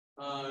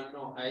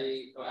No,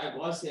 I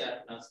was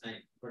here last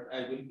night, but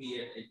I will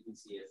be at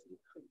HBCSE.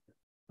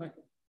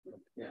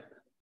 Yeah.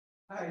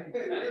 Hi.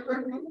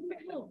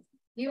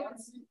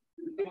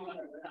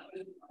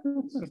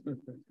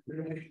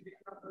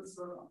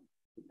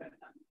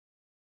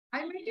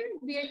 I might even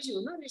be at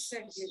you, no?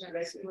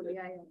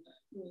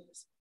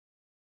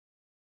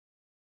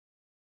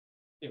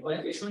 Why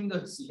are you showing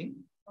the ceiling?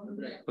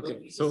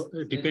 Okay, so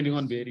depending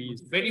on where he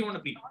is. Where do you want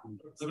to be?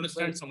 You're going to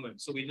stand somewhere.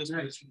 So we just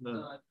position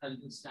the. I'll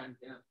just stand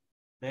there.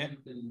 There?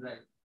 Right.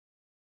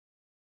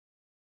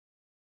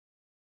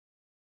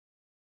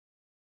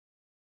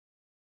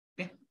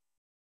 Okay.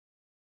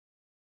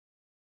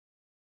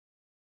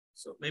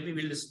 So maybe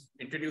we'll just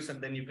introduce and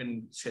then you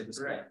can share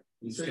this. Right.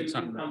 We'll So skip you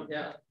can some. come,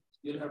 yeah,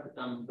 you'll have to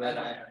come where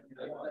I am.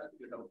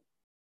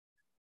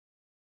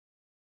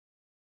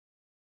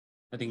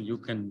 I think you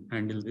can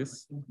handle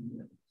this.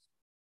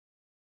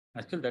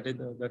 Actually, that is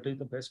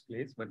the best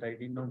place, but I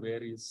didn't know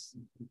where is.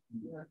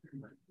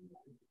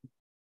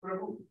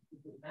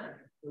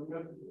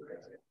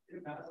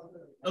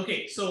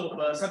 Okay, so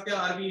Satya,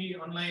 are we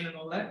online and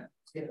all that?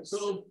 Yes.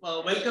 So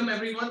welcome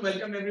everyone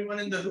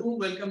in the room,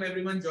 welcome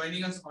everyone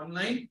joining us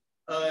online.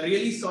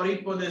 Really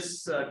sorry for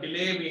this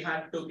delay. We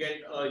had to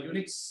get a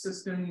Unix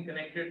system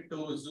connected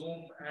to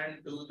Zoom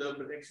and to the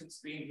projection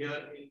screen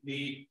here in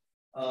the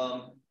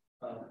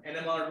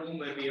NMR room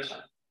where we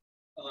are.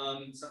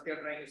 Satya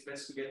trying his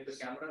best to get the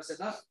camera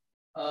set up.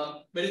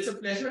 But it's a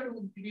pleasure to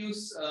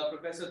introduce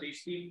Professor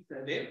Deshdeep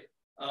Sahdev,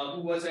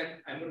 who was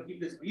at, I'm going to keep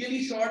this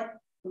really short,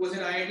 who was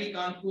at IIT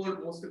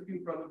Kanpur. Most of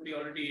you probably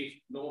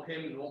already know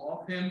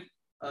of him.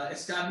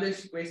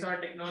 Established Quasar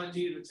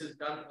Technologies, which has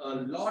done a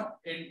lot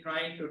in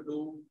trying to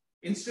do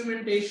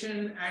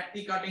instrumentation at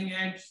the cutting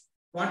edge,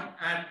 but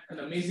at an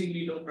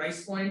amazingly low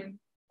price point.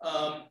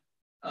 And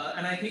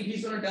I think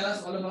he's going to tell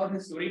us all about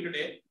his story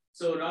today.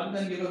 So rather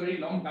than give a very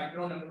long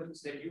background, I'm going to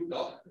just let you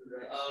talk.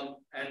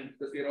 And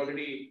because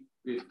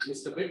we've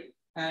missed a bit,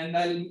 and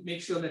I'll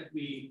make sure that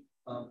we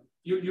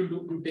you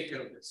do take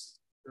care of this.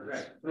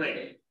 Right.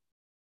 Right.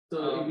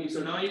 So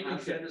now you can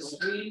share the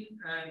screen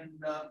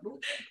and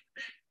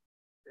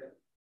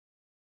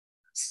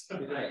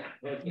Right.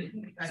 Okay.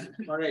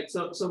 All right.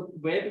 So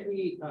where do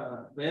we?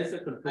 Where's the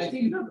control? I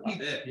think you have to be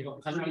there.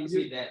 You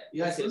see that?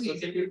 Yes. So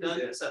can you turn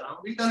this around?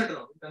 We turn it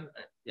around.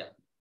 Yeah.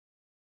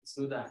 Let's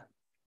do that.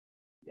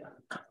 Yeah.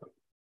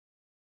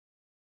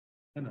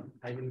 No,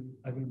 I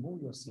will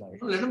move your slide.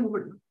 No, let him move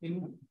it.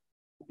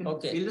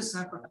 Okay. We'll just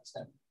have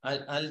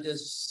I'll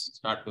just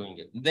start doing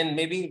it. Then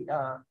maybe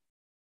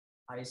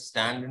I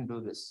stand and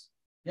do this.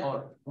 Yeah.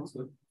 Or,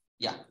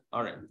 yeah.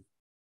 All right.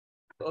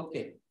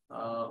 Okay.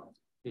 All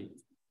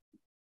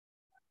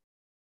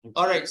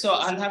right. So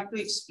I'll have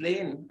to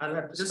explain. I'll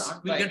have to just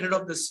start. we'll get rid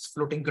of this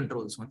floating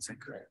controls 1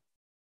 second. Right.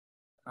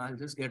 I'll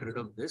just get rid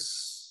of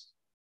this.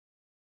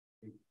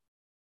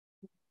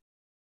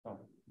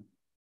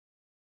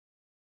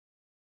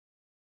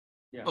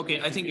 Yeah.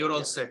 Okay, I think you're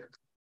all set.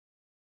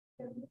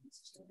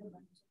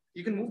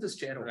 You can move this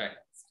chair over. Right.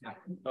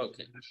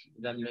 Okay.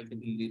 That make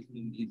it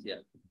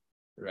easier.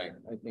 Right.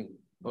 I think.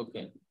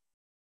 Okay.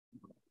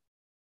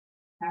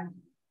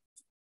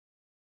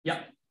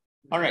 Yeah.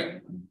 All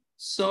right.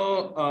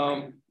 So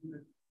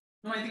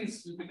No, I think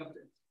it's will pick up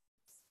there.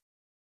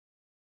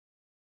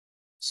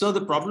 So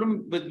the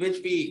problem with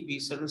which we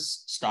sort of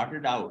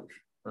started out,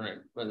 right?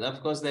 Well,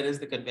 of course, there is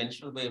the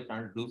conventional way of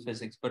trying to do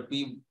physics, but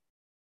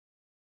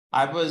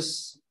I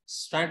was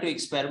trying to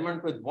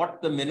experiment with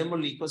what the minimal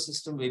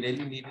ecosystem we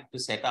really needed to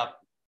set up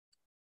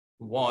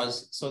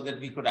was so that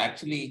we could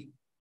actually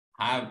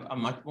have a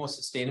much more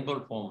sustainable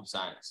form of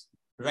science.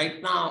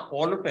 Right now,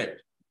 all of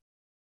it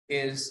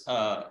is,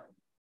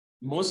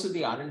 most of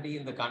the R&D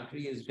in the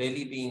country is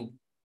really being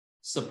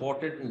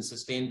supported and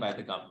sustained by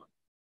the government.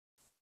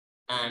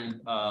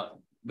 And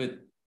with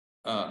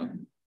a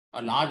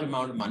large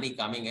amount of money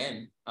coming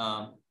in.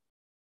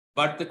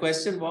 But the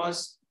question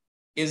was,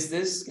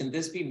 can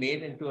this be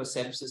made into a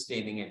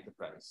self-sustaining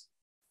enterprise?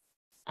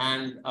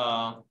 And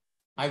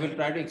I will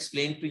try to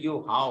explain to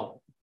you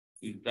how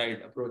we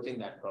tried approaching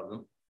that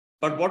problem.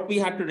 But what we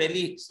had to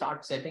really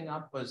start setting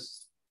up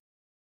was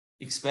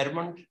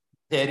experiment,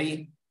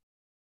 theory,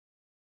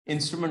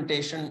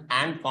 instrumentation,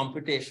 and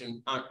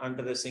computation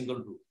under a single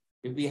roof.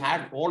 If we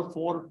had all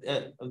four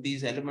of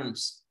these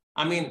elements,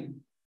 I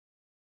mean,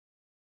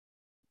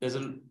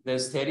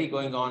 there's theory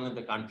going on in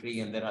the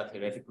country, and there are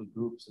theoretical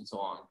groups and so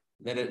on.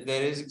 There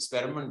is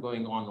experiment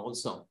going on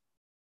also,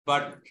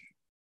 but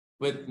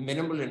with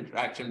minimal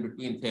interaction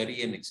between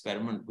theory and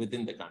experiment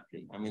within the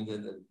country. I mean,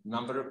 the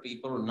number of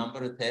people,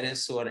 number of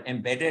theorists who are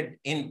embedded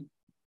in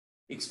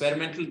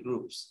experimental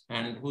groups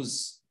and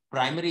whose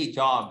primary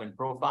job and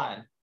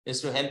profile is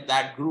to help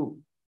that group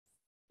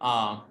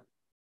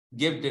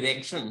give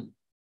direction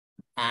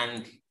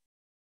and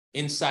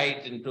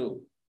insight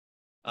into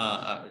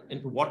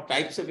what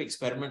types of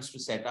experiments to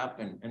set up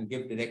and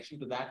give direction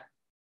to that.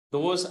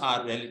 Those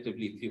are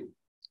relatively few.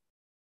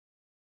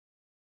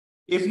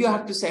 If you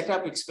have to set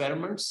up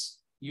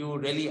experiments, you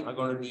really are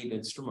going to need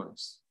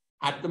instruments.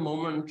 At the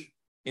moment,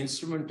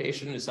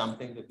 instrumentation is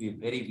something that we're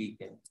very weak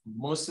in.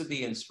 Most of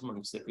the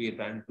instruments that we are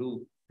trying to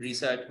do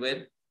research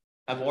with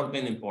have all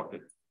been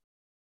imported.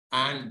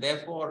 And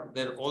therefore,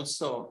 there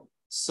also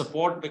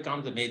support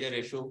becomes a major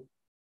issue.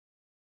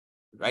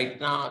 Right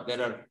now,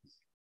 there are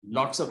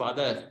lots of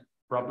other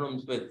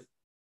problems with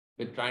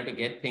trying to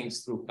get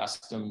things through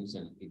customs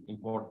and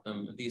import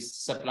them. These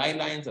supply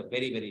lines are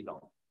very, very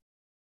long.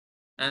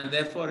 And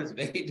therefore, it's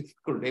very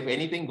difficult. If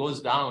anything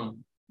goes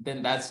down,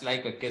 then that's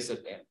like a kiss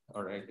of death,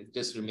 all right? It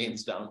just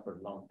remains down for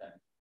a long time.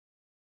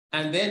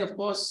 And then, of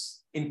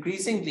course,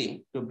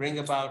 increasingly, to bring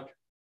about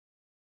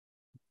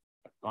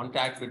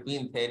contact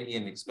between theory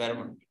and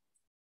experiment,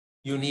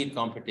 you need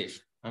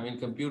competition. I mean,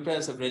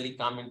 computers have really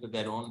come into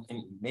their own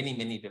in many,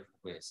 many different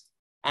ways.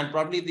 And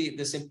probably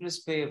the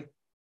simplest way of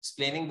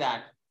explaining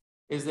that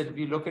is that if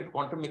you look at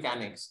quantum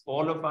mechanics,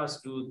 all of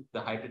us do the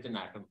hydrogen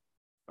atom,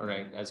 all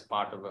right, as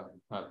part of a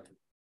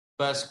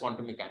first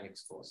quantum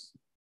mechanics course.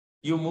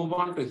 You move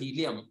on to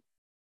helium,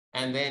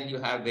 and then you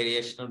have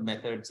variational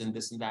methods and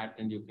this and that,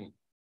 and you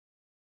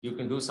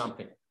can do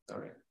something, all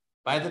right.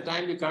 By the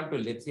time you come to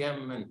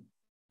lithium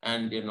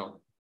and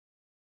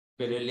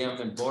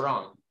beryllium and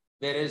boron,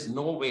 there is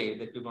no way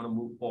that you're going to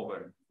move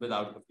forward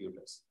without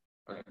computers.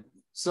 All right.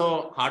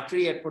 So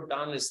Hartree had put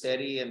down his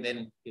theory, and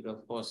then,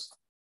 of course,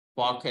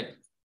 Quark had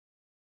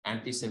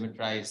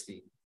anti-symmetrized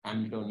the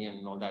Hamiltonian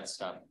and all that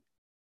stuff.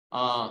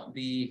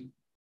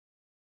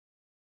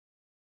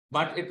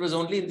 But it was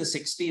only in the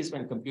 60s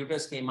when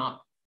computers came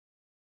up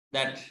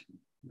that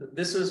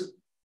this was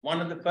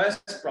one of the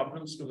first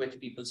problems to which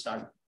people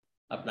started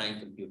applying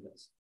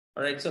computers.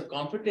 All right. So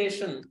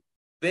computation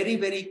very,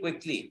 very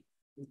quickly,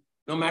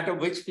 no matter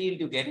which field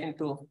you get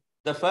into,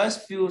 the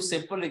first few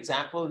simple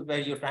examples where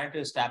you're trying to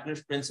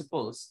establish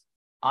principles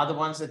are the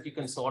ones that you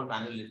can solve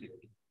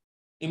analytically.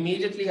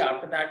 Immediately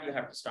after that, you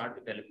have to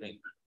start developing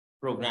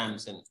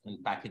programs and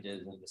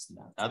packages and this and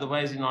that.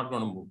 Otherwise, you're not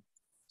going to move.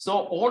 So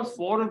all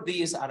four of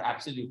these are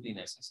absolutely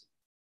necessary.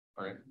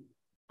 All right.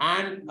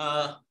 And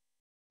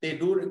they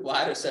do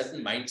require a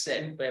certain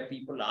mindset where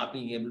people are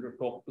being able to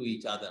talk to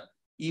each other,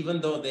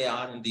 even though they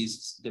are in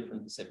these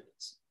different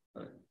disciplines.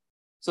 All right.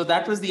 So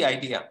that was the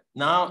idea.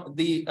 Now,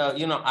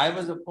 I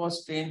was, of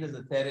course, trained as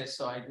a theorist,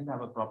 so I didn't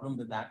have a problem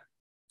with that.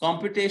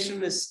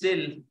 Computation is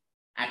still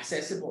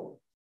accessible.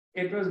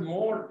 It was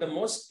more, the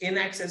most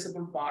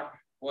inaccessible part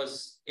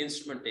was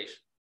instrumentation.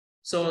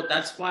 So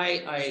that's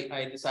why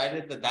I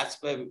decided that that's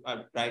where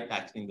I'll try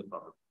tackling the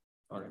problem.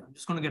 All right. I'm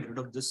just going to get rid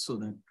of this so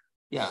that.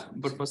 Yeah,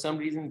 but for some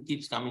reason it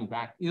keeps coming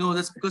back.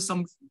 That's because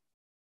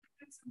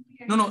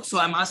No. So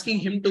I'm asking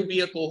him to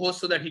be a co-host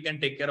so that he can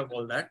take care of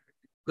all that.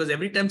 Because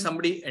every time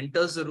somebody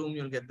enters the room,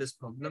 you'll get this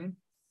problem.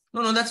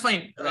 No, that's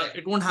fine. Right.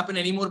 It won't happen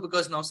anymore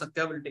because now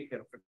Satya will take care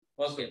of it.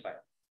 Okay, fine.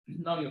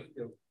 Now you.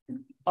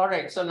 All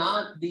right. So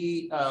now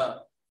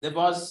there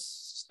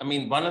was,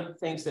 one of the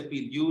things that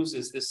we'll use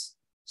is this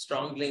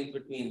strong link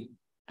between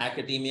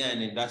academia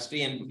and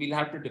industry, and we'll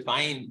have to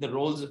define the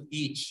roles of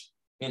each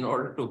in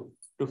order to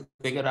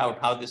figure out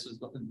how this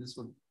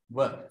would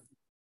work.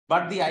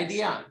 But the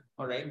idea,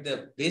 all right,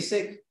 the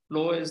basic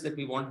flow is that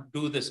we want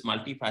to do this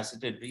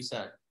multifaceted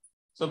research.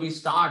 So we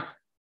start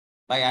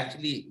by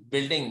actually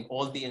building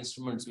all the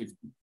instruments which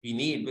we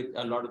need, with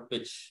a lot of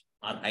which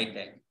are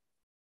high-tech.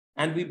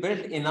 And we build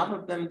enough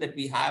of them that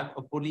we have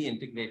a fully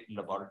integrated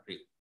laboratory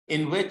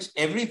in which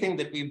everything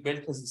that we've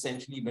built has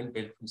essentially been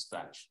built from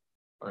scratch.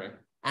 All right.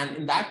 And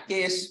in that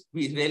case,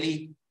 we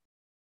really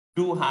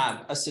do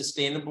have a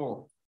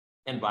sustainable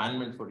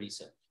environment for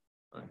research.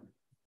 Right?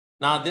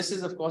 Now, this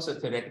is, of course, a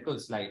theoretical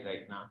slide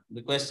right now.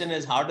 The question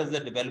is, how does the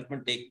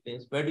development take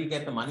place? Where do you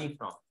get the money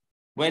from?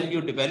 Well,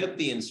 you develop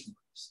the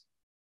instruments.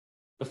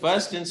 The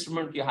first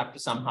instrument you have to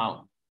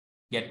somehow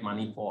get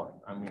money for.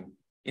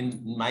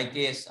 In my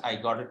case, I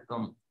got it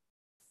from,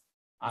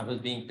 I was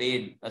being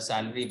paid a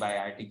salary by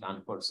IIT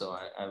Kanpur, so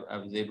I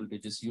was able to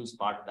just use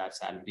part of that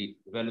salary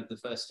to develop the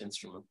first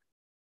instrument.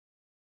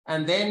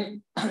 And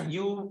then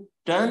you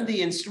turn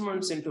the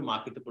instruments into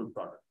marketable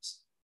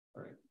products.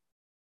 All right.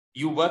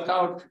 You work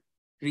out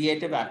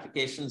creative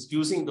applications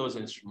using those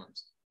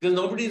instruments, because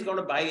nobody is going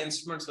to buy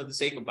instruments for the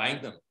sake of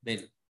buying them.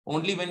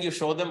 Only when you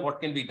show them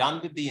what can be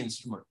done with the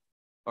instrument,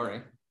 all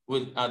right,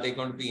 are they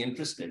going to be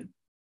interested.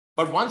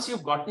 But once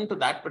you've gotten to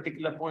that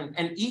particular point,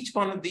 and each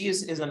one of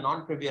these is a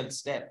non-trivial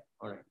step,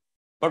 all right.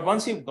 But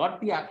once you've got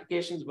the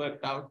applications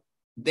worked out,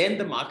 then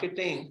the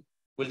marketing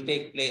will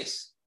take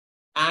place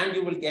and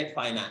you will get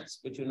finance,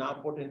 which you now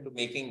put into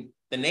making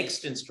the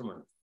next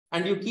instrument.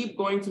 And you keep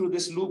going through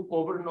this loop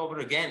over and over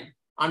again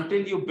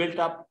until you build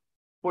up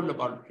full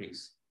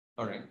laboratories,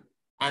 all right.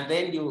 And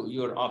then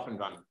you're off and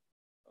running.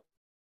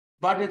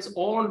 But it's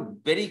all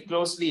very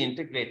closely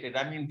integrated.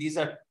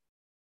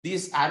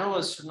 These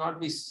arrows should not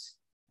be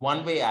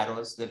one-way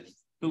arrows, they're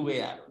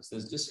two-way arrows.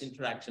 There's just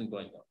interaction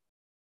going on.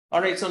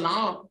 All right, so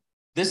now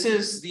this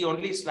is the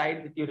only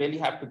slide that you really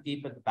have to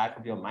keep at the back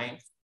of your mind.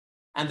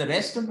 And the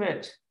rest of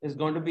it is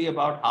going to be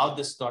about how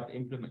this got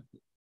implemented.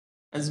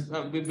 As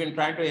we've been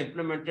trying to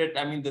implement it,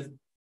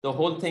 the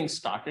whole thing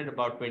started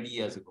about 20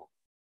 years ago.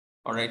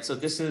 All right, so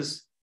this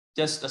is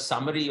just a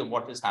summary of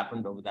what has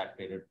happened over that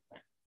period of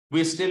time.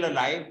 We're still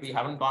alive. We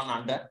haven't gone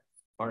under.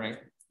 All right.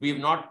 We've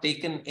not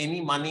taken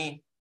any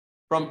money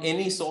from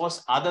any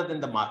source other than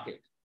the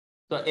market.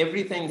 So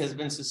everything has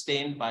been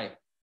sustained by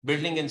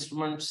building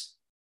instruments,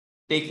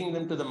 taking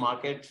them to the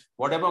market.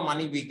 Whatever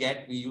money we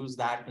get, we use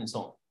that and so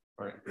on.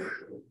 All right.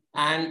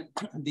 And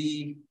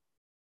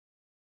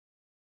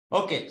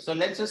okay, so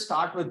let's just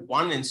start with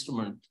one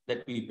instrument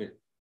that we built.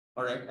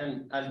 All right,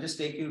 and I'll just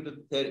take you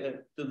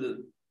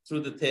through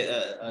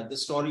the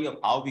story of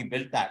how we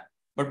built that.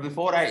 But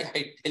before I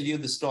tell you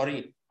the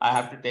story, I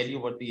have to tell you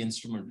what the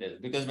instrument is,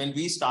 because when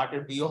we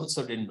started, we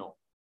also didn't know.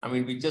 I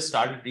mean, we just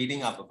started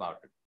reading up about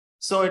it.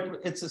 So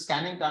it's a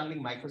scanning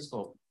tunneling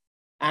microscope.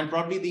 And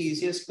probably the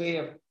easiest way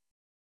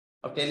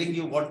of telling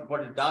you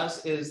what it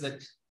does is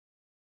that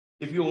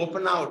if you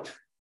open out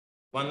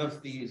one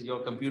of these,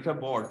 your computer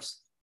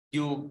boards,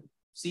 you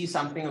see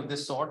something of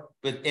this sort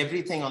with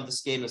everything on the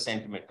scale of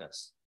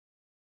centimeters.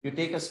 You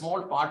take a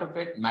small part of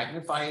it,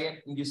 magnify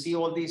it, and you see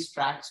all these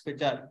tracks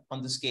which are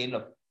on the scale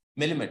of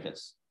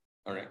millimeters.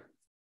 All right.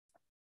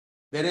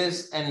 There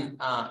is an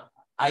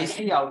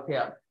IC out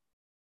here,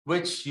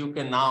 which you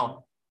can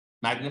now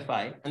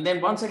magnify. And then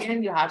once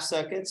again, you have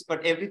circuits,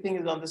 but everything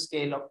is on the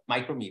scale of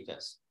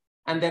micrometers.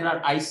 And there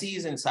are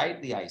ICs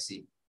inside the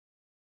IC.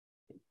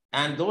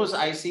 And those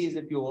ICs,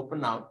 if you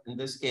open out, in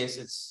this case,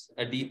 it's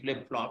a D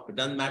flip-flop. It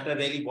doesn't matter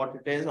really what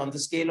it is. On the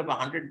scale of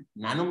 100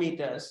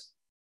 nanometers,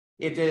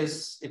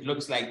 it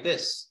looks like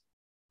this.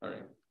 All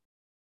right.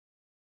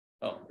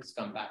 Oh, let's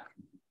come back.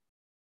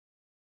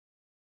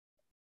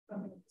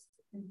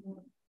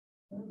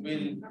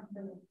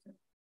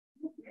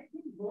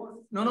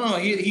 No.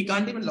 He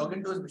can't even log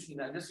into his machine.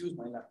 I just use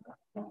my laptop.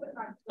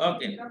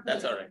 Okay,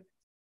 that's all right.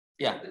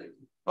 Yeah.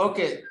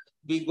 Okay,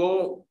 we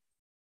go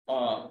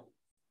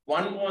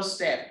one more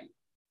step.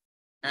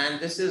 And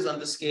this is on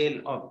the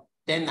scale of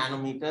 10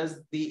 nanometers.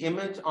 The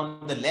image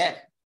on the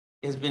left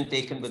has been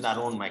taken with our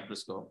own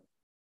microscope.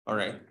 All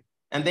right.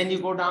 And then you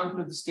go down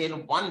to the scale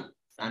of 1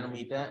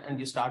 nanometer and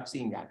you start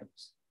seeing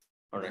atoms.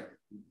 All right.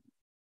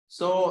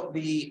 So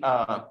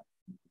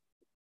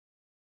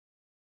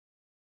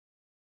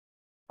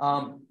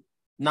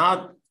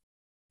now,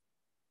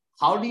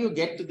 how do you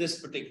get to this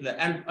particular,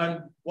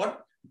 and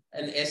what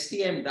an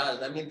STM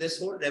does? I mean, this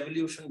whole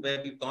revolution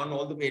where we've gone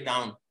all the way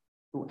down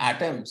to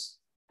atoms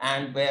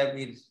and where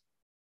we're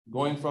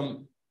going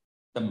from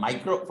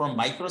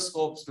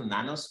microscopes to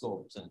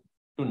nanoscopes and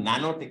to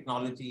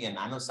nanotechnology and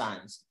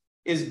nanoscience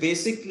is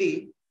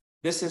basically,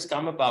 this has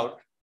come about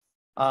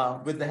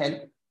with the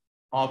help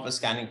of a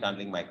scanning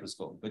tunneling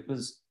microscope, which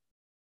was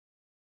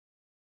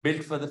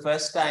built for the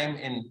first time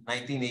in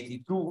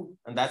 1982.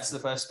 And that's the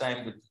first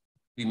time that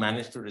we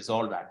managed to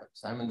resolve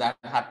atoms. I mean, that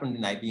happened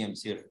in IBM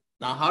Zero.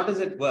 Now, how does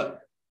it work?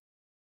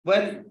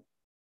 Well,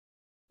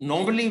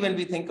 normally when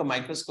we think of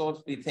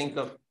microscopes, we think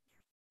of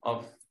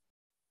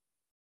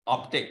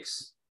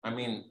optics. I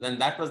mean, then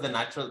that was the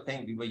natural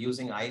thing. We were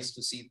using eyes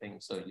to see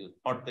things. So you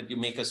thought that you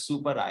make a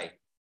super eye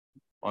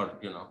or,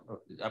 you know,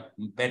 a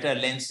better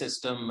lens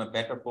system, a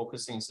better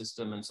focusing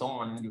system, and so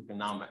on. And you can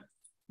now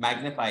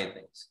magnify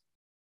things.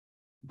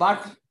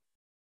 But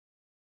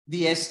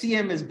the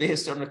STM is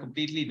based on a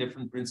completely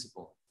different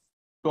principle.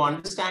 To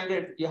understand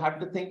it, you have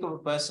to think of a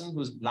person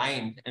who's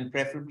blind and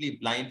preferably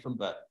blind from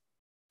birth.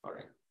 All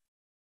right.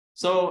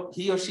 So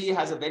he or she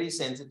has a very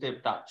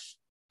sensitive touch.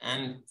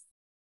 And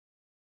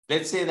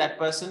let's say that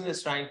person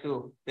is trying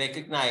to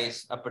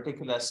recognize a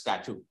particular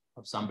statue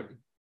of somebody.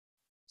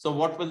 So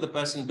what will the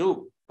person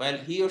do? Well,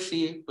 he or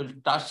she will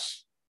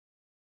touch,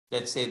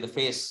 let's say, the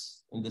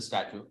face in the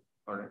statue,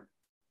 all right,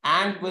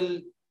 and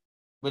will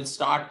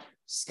start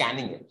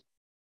scanning it.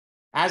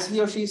 As he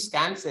or she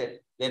scans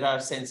it, there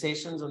are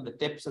sensations on the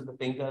tips of the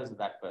fingers of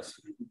that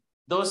person.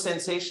 Those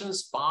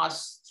sensations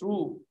pass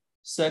through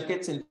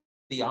circuits in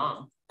the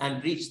arm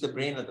and reach the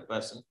brain of the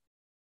person.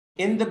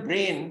 In the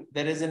brain,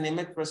 there is an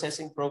image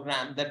processing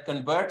program that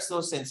converts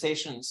those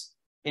sensations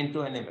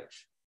into an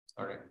image,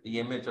 all right, the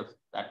image of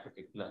that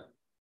particular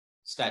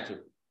statue.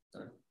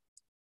 All right.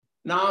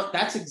 Now,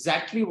 that's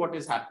exactly what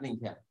is happening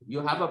here. You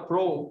have a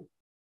probe,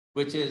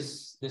 which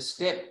is this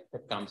tip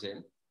that comes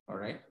in, all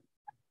right?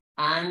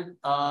 And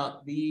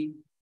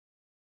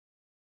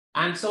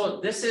so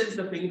this is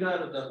the finger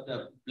of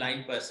the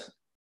blind person.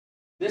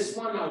 This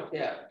one out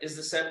here is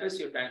the surface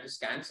you're trying to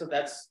scan. So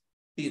that's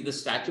the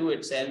statue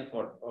itself,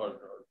 or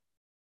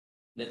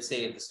let's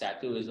say the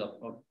statue is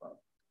of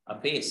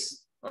a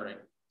face, all right?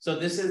 So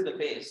this is the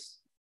face.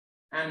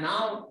 And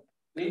now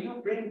when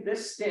you bring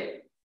this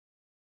tip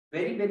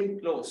very, very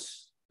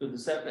close to the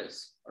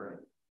surface, all right,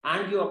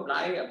 and you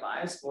apply a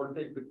bias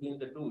voltage between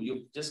the two,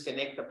 you just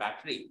connect a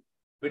battery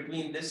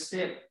between this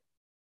tip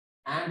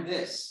and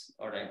this,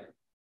 all right?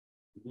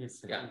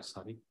 Yes, yeah.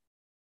 Sorry.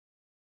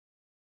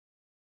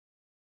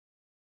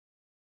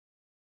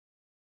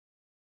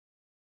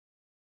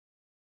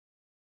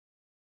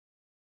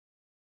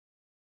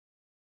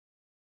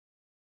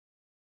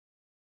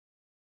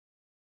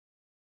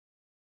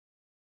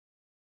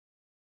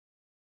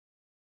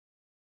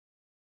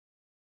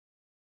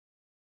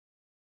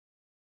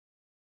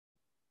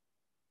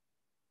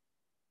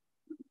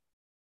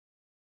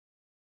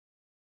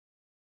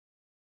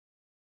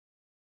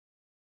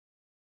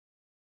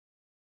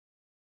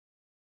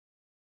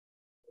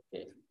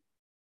 Okay.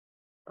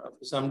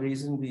 For some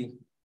reason, we.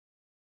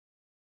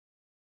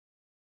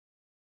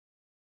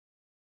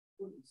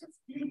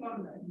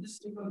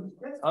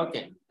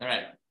 Okay, all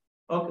right.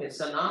 Okay,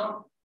 so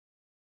now,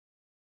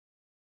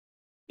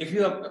 if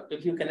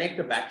you connect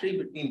a battery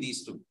between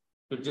these two,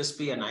 it would just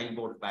be a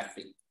 9-volt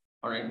battery.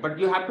 All right, but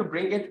you have to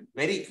bring it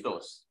very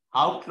close.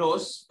 How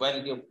close?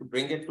 Well, you have to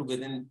bring it to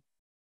within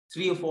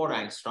 3 or 4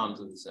 angstroms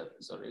of the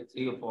surface, or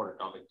 3 or 4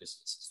 atomic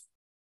distances.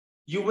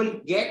 You will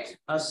get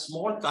a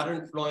small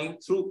current flowing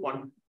through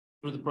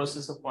the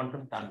process of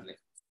quantum tunneling.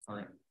 All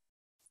right.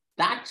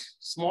 That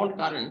small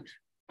current,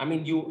 I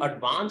mean, you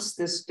advance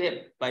this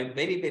step by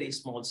very, very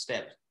small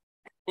steps.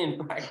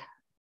 In fact,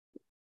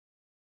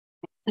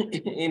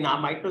 in our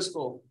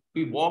microscope,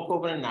 we walk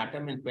over an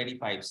atom in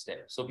 25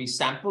 steps. So we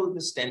sample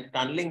this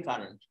tunneling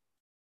current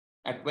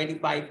at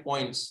 25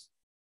 points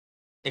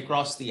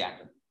across the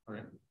atom. All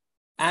right.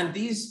 And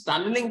these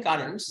tunneling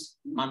currents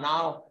are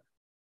now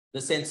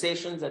the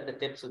sensations at the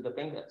tips of the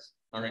fingers.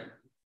 All right.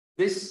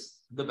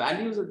 The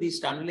values of these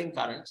tunneling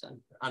currents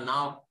are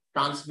now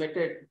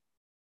transmitted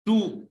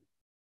to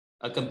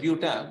a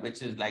computer,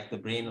 which is like the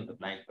brain of the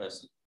blind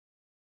person.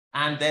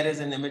 And there is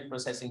an image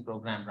processing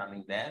program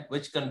running there,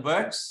 which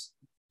converts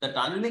the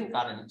tunneling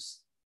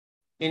currents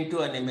into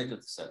an image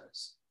of the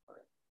surface.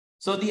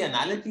 So the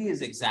analogy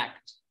is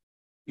exact.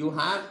 You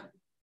have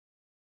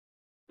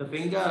the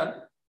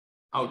finger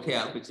out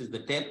here, which is the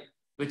tip,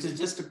 which is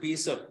just a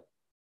piece of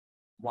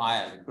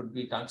wire. It could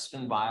be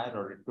tungsten wire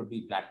or it could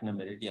be platinum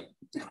iridium.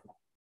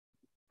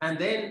 And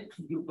then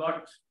you've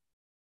got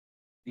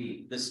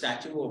the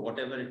statue or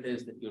whatever it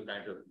is that you're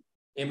trying to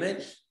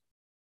image.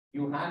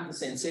 You have the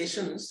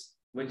sensations,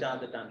 which are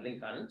the tunneling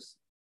currents.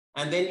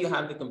 And then you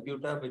have the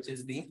computer, which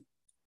is the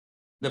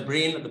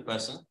brain of the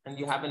person. And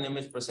you have an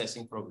image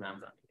processing program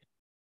running.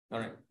 All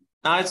right.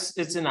 Now,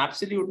 it's an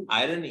absolute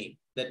irony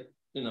that,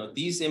 you know,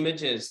 these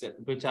images,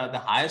 which are the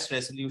highest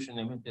resolution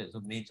images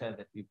of nature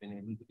that we've been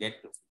able to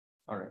get to.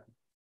 All right.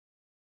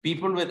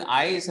 People with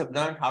eyes have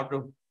learned how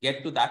to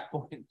get to that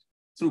point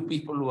through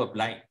people who are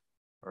blind,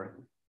 all right,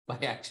 by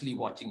actually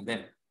watching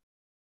them.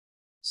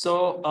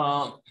 So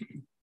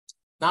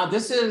now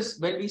this is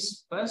when we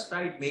first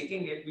tried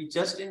making it, we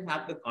just didn't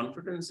have the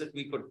confidence that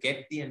we could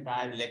get the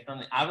entire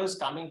electron. I was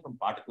coming from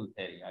particle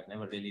theory. I've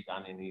never really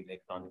done any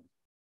electronics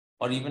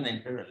or even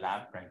entered a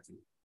lab, frankly,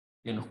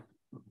 you know,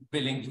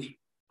 willingly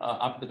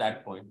up to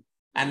that point.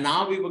 And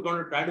now we were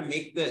going to try to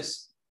make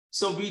this.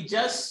 So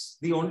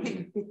the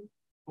only thing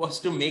was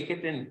to make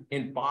it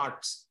in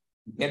parts,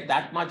 get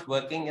that much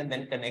working and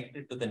then connect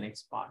it to the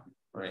next part,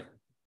 right?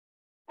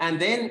 And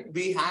then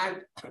we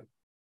had,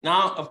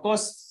 now, of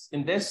course,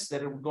 in this,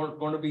 there are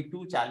going to be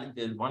 2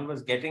 challenges. One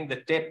was getting the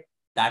tip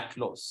that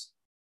close.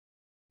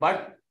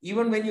 But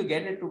even when you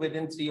get it to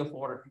within 3 or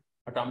 4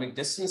 atomic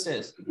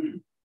distances,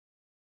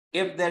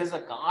 if there is a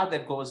car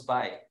that goes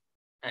by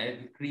and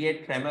it will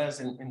create tremors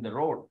in the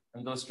road,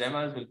 and those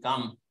tremors will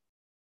come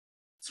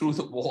through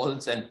the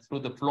walls and through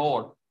the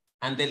floor,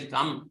 and they'll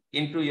come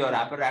into your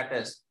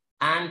apparatus.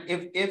 And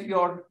if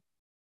your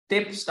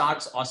tip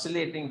starts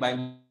oscillating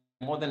by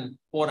more than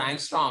 4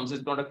 angstroms,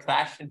 it's going to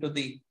crash into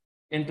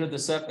the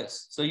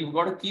surface. So you've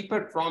got to keep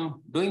it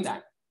from doing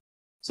that.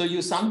 So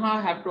you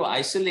somehow have to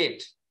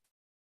isolate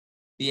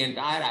the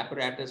entire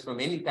apparatus from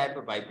any type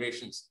of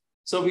vibrations.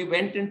 So we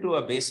went into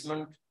a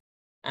basement,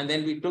 and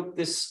then we took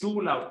this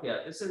stool out here.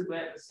 This is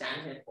where the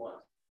sand head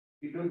was.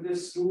 We took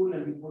this stool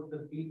and we put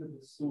the feet of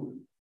the stool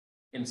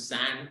in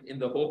sand in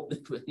the hope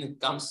that when it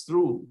comes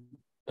through,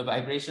 the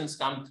vibrations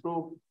come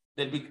through,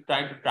 they'll be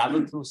trying to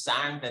travel through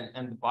sand,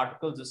 and the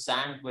particles of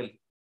sand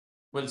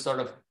will sort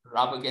of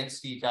rub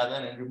against each other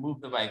and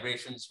remove the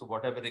vibrations to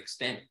whatever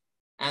extent.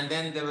 And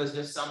then there was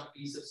just some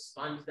piece of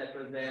sponge that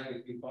was there,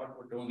 which we thought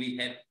would only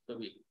help. So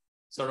we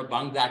sort of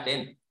bunged that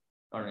in,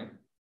 all right?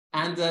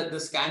 And the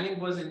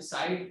scanning was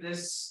inside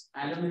this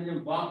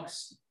aluminum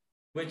box,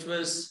 which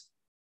was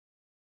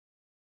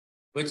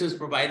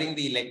providing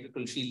the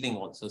electrical shielding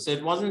also. So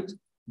it wasn't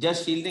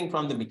just shielding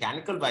from the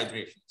mechanical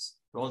vibrations.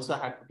 It also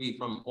had to be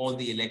from all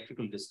the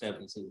electrical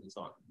disturbances and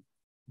so on.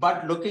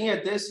 But looking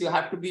at this, you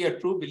have to be a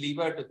true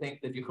believer to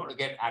think that you're going to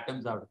get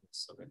atoms out of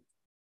this. Okay?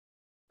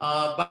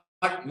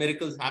 But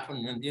miracles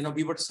happen. And, you know,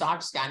 we would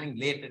start scanning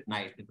late at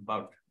night at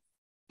about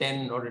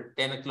 10 or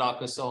 10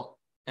 o'clock or so.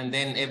 And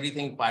then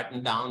everything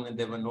quietened down and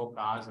there were no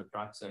cars or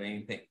trucks or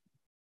anything.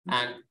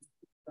 And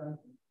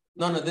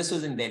no, this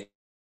was in Delhi.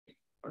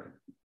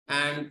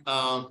 And,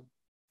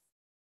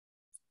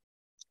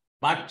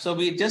 but so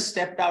we just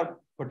stepped out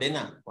for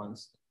dinner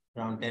once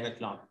around 10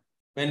 o'clock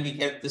when we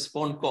get this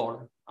phone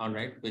call, all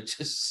right, which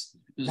is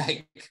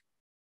like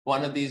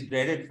one of these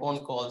dreaded phone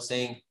calls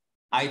saying,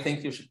 I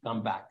think you should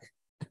come back.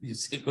 You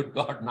say, good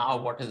God, now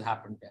what has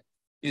happened here?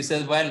 He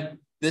says, well,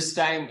 this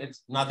time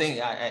it's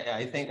nothing.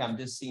 I think I'm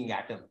just seeing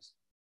atoms.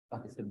 I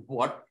said,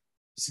 what?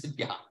 He said,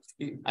 yeah.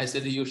 I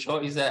said, are you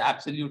sure? He said,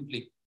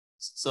 absolutely.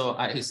 So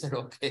I said,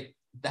 okay,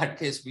 in that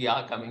case, we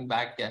are coming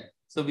back here.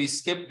 So we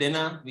skipped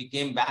dinner, we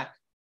came back.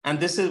 And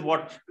this is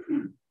what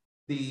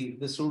the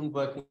student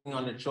working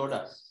on it showed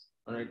us.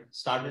 all right,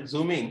 started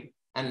zooming.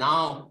 And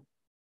now,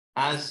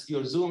 as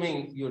you're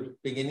zooming, you're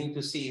beginning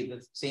to see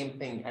the same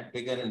thing at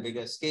bigger and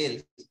bigger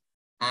scales.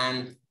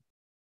 And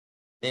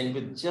then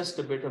with just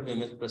a bit of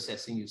image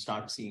processing, you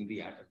start seeing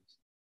the atoms.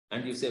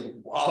 And you say,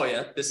 wow,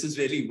 yeah, this has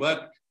really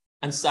worked.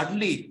 And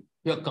suddenly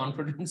your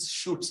confidence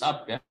shoots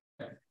up. Yeah?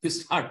 You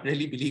start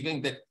really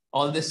believing that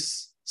all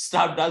this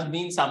stuff does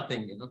mean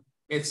something. You know,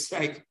 it's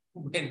like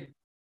when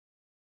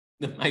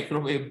the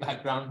microwave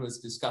background was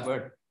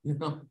discovered, you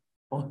know,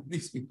 all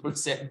these people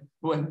said,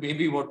 well,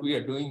 maybe what we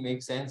are doing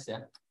makes sense.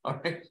 Yeah. All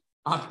right.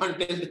 Up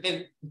until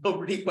then,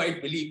 nobody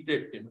quite believed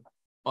it. You know,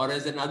 or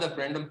as another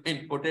friend of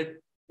mine put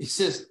it, he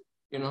says,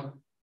 you know,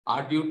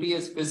 our duty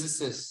as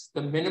physicists,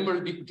 the minimal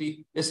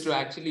duty is to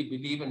actually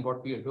believe in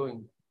what we are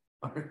doing,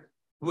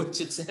 which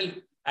itself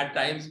at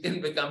times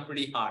can become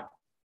pretty hard.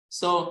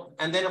 So,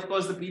 and then of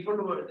course, the people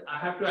who are, I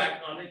have to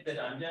acknowledge that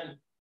Anjan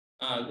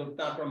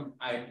Gupta from,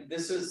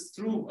 this is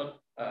through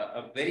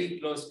a very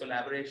close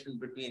collaboration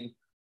between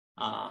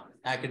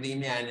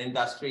academia and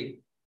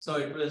industry. So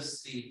it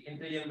was the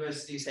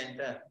Inter-University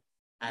Center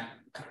at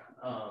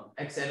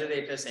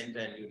Accelerator Center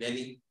in New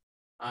Delhi.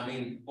 I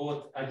mean,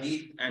 both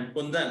Ajit and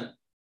Kundan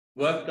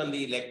worked on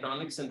the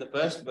electronics, and the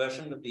first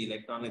version of the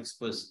electronics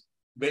was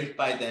built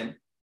by them.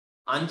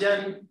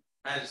 Anjan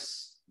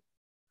has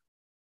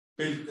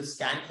built the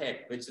scan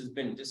head, which has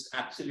been just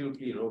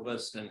absolutely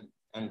robust,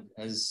 and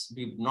as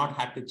we've not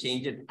had to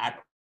change it at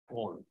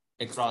all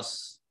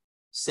across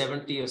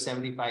 70 or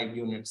 75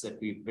 units that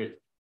we've built.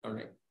 All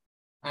right.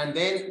 And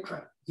then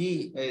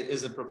he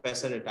is a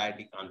professor at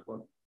IIT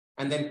Kanpur.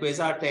 And then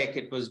Quasar Tech,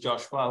 it was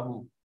Joshua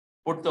who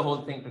put the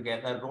whole thing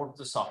together, wrote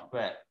the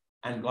software,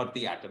 and got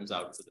the atoms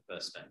out for the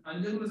first time.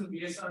 Anjan was a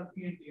VSRP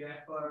and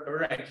TF for...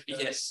 Right,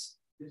 yes.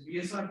 His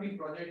VSRP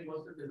project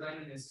was to design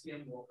an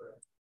STM walker.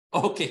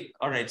 Okay,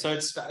 all right. So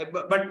it's,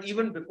 but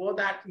even before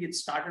that, he had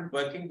started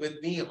working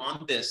with me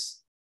on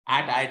this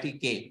at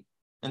IITK.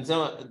 And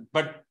so,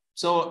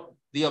 so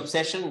the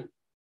obsession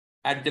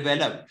had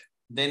developed.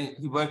 Then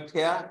he worked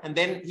here, and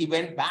then he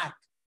went back.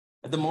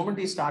 At the moment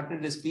he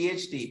started his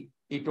PhD,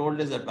 he told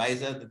his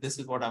advisor that this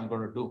is what I'm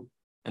going to do.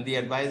 And the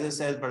advisor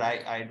says, but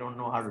I don't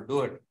know how to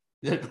do it.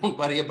 He said, don't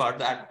worry about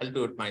that. I'll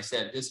do it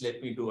myself. Just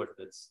let me do it.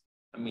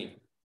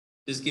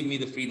 Just give me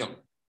the freedom.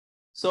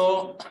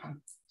 So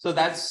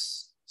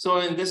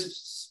in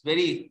this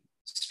very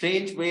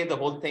strange way, the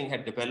whole thing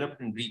had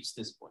developed and reached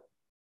this point.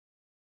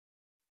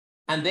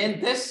 And then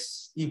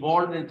this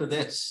evolved into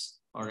this,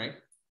 all right?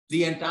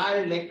 The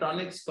entire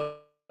electronics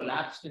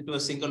collapsed into a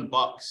single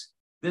box.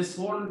 This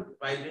whole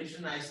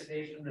vibration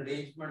isolation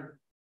arrangement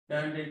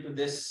turned into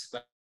this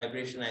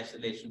vibration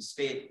isolation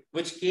state,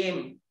 which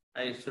came,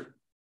 I should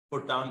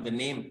put down the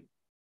name.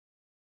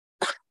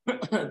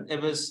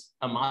 There was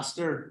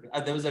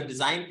a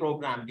design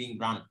program being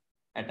run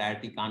at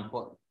IIT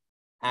Kanpur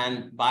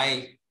and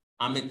by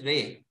Amit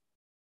Ray.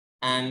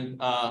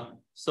 And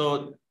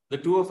so the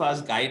two of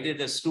us guided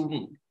a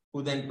student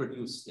who then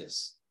produced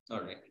this.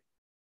 All right.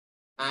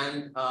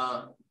 And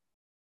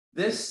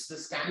the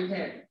scan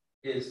head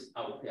is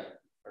out here.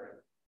 Right.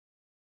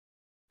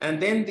 And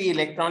then the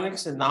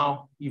electronics have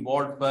now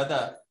evolved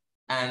further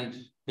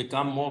and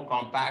become more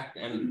compact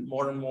and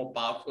more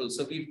powerful.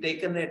 So we've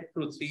taken it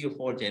through 3 or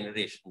 4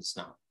 generations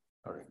now.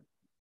 All right.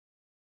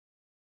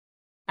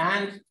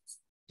 And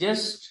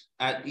just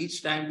at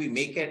each time we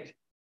make it,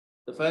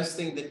 the first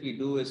thing that we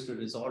do is to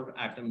dissolve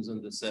atoms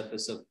on the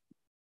surface of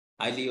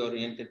highly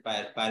oriented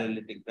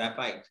pyrolytic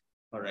graphite.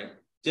 All right.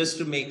 Just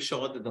to make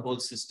sure that the whole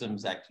system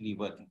is actually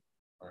working.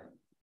 All right.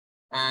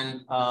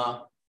 And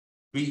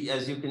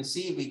as you can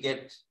see, we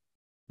get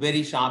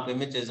very sharp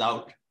images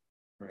out.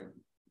 Right.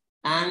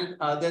 And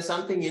there's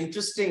something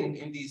interesting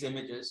in these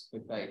images,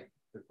 which I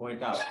should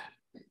point out.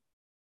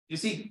 You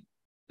see,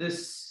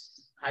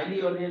 this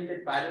highly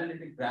oriented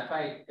pyrolytic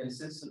graphite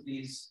consists of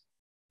these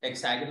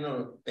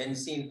hexagonal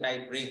benzene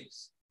type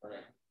rings. All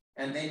right.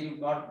 And then you've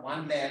got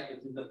one layer,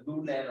 which is the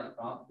blue layer on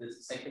top, there's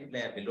a second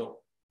layer below.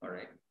 All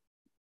right.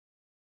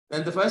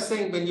 Then the first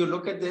thing when you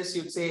look at this,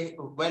 you'd say,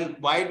 well,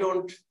 why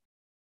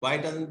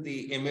doesn't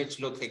the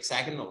image look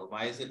hexagonal?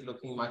 Why is it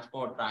looking much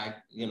more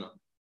triangular?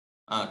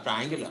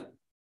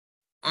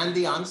 And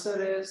the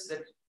answer is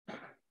that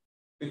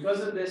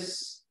because of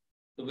this,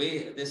 the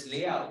way this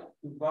layout,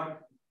 you've got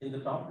in the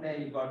top layer,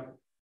 you've got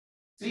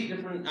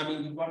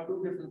you've got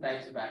 2 different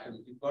types of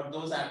atoms. You've got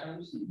those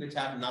atoms which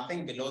have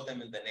nothing below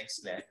them in the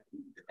next layer.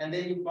 And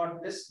then you've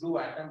got this blue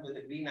atom with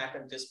a green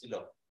atom just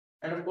below.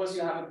 And of course,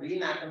 you have a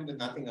green atom with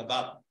nothing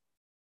above.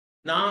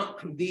 Now,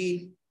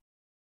 the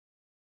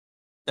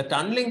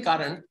tunneling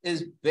current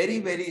is very,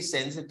 very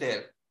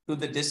sensitive to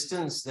the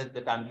distance that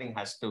the tunneling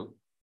has to,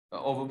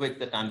 over which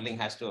the tunneling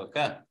has to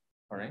occur.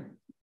 All right.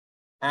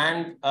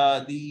 And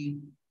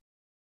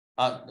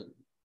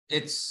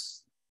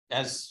it's,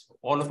 as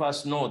all of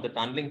us know, the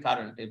tunneling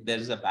current, if there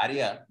is a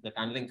barrier, the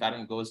tunneling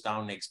current goes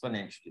down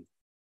exponentially.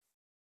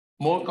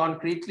 More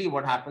concretely,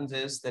 what happens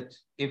is that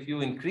if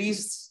you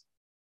increase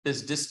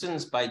this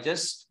distance by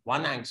just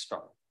 1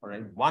 angstrom, all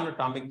right, 1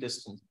 atomic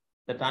distance,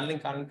 the tunneling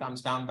current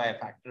comes down by a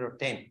factor of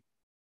 10.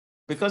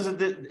 because of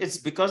the, it's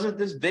because of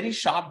this very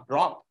sharp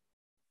drop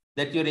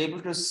that you're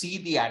able to see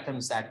the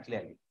atoms that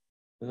clearly.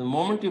 The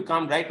moment you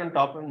come right on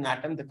top of an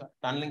atom, the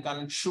tunneling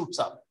current shoots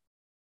up.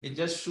 It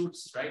just shoots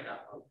right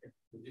up. Okay.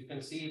 You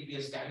can see if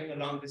you're standing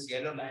along this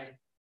yellow line,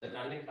 the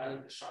tunneling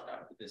current is shot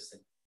up to this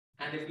thing.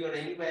 And if you're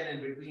anywhere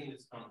in between,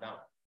 it's come down.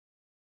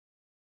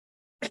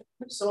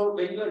 So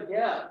when you're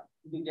here,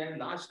 you get a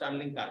large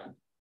tunneling current.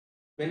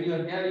 When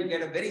you're here, you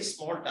get a very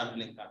small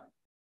tunneling current.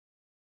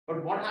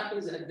 But what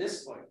happens at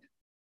this point?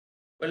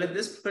 Well, at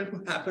this point,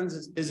 what happens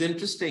is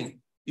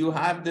interesting. You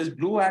have this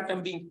blue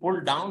atom being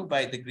pulled down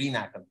by the green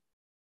atom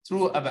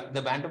through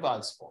the van der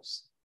Waals force.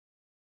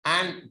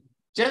 And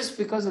just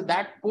because of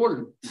that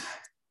pull,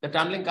 the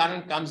tunneling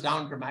current comes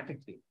down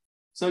dramatically.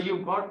 So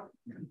you've got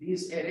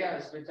these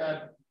areas which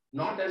are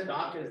not as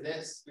dark as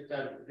this, which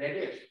are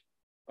reddish.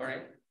 All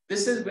right.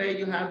 This is where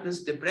you have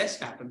this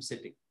depressed atom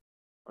sitting.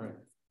 All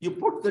right. You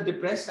put the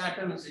depressed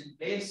atoms in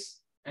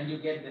place and you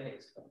get the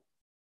hexagon.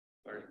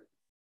 All right.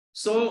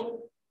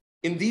 So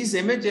in these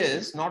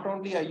images, not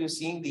only are you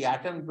seeing the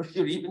atom, but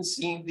you're even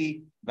seeing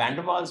the van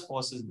der Waals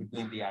forces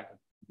between the atoms.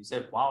 You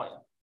said, wow, yeah,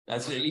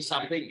 that's really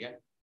something. Yeah.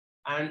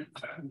 And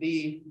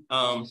the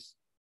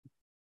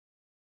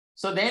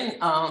so then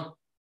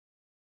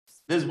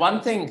there's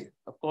one thing,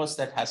 of course,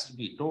 that has to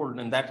be told,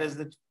 and that is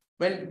that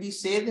when we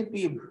say that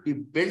we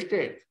built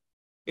it,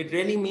 it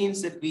really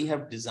means that we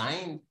have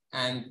designed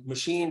and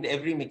machined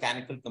every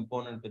mechanical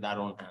component with our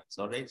own hands.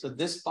 All right. So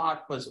this part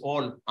was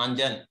all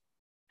Anjan,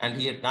 and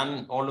he had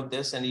done all of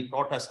this, and he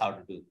taught us how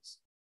to do this.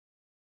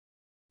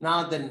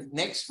 Now, the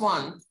next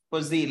one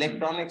was the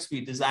electronics.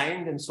 We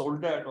designed and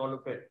soldered all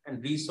of it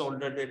and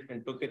resoldered it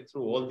and took it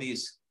through all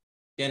these.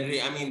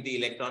 Generally, I mean, the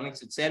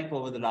electronics itself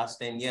over the last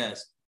 10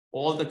 years,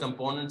 all the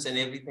components and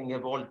everything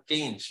have all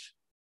changed,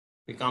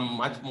 become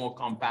much more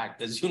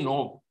compact, as you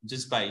know,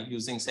 just by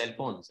using cell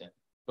phones. Yeah.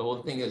 The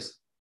whole thing is,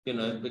 you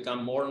know,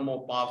 become more and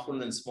more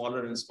powerful and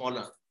smaller and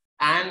smaller.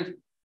 And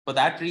for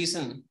that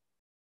reason,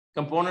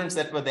 components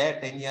that were there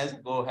 10 years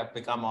ago have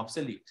become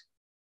obsolete.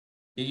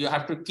 You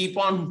have to keep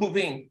on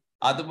moving,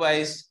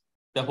 otherwise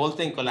the whole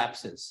thing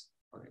collapses.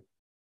 Right.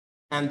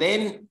 And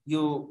then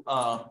you,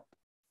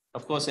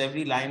 of course,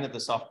 every line of the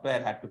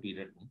software had to be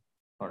written.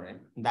 All right,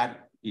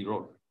 that he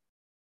wrote.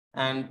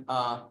 And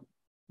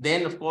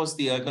then, of course,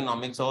 the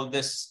ergonomics, all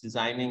this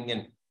designing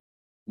and,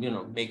 you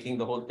know, making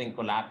the whole thing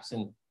collapse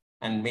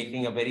and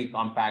making a very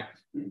compact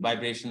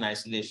vibration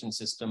isolation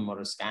system or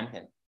a scan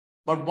head.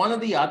 But one of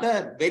the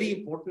other very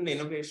important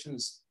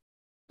innovations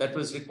that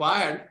was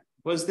required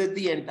was that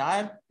the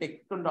entire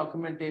technical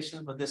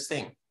documentation for this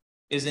thing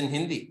is in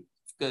Hindi,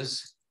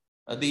 because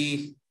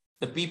the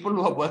people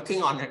who are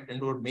working on it and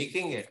who are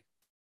making it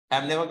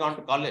have never gone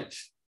to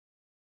college,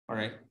 all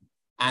right?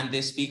 And they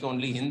speak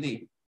only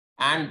Hindi.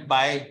 And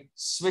by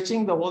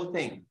switching the whole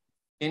thing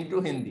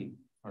into Hindi,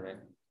 all right,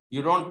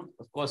 you don't,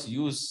 of course,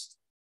 use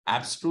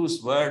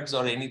abstruse words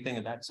or anything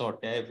of that sort.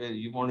 If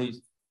you want to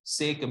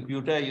say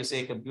computer, you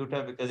say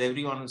computer, because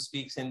everyone who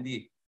speaks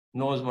Hindi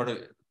knows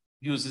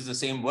uses the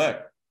same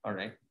word. All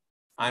right.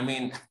 I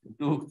mean,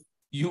 to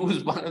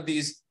use one of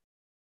these,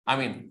 I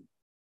mean,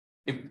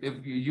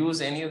 if you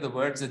use any of the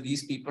words that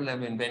these people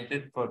have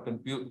invented for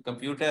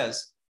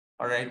computers,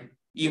 all right,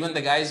 even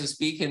the guys who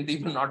speak Hindi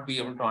will not be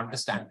able to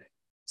understand it.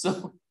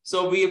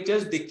 So we have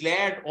just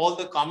declared all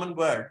the common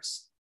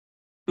words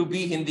to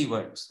be Hindi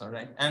words, all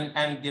right?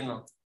 And you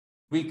know,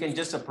 we can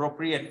just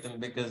appropriate them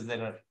because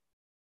there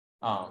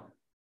are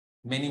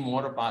many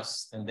more of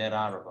us than there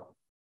are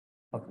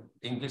of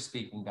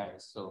English-speaking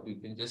guys. So we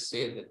can just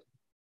say that,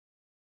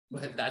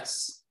 well,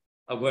 that's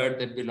a word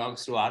that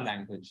belongs to our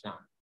language now.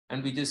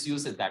 And we just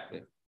use it that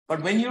way.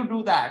 But when you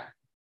do that,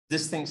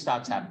 this thing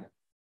starts happening,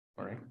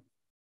 all right?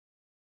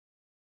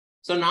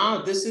 So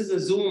now this is a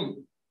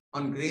zoom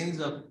on grains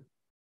of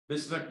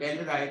bismuth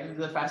telluride. It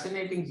is a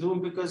fascinating zoom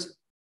because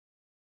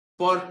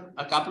for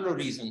a couple of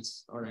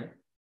reasons, all right?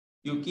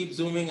 You keep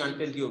zooming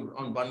until you're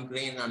on one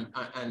grain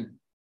and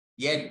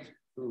yet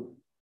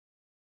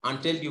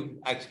until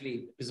you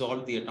actually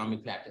resolve the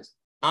atomic lattice.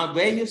 Now,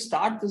 where you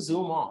start the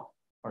zoom off,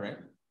 all right,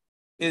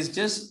 is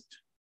just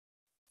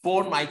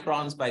 4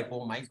 microns by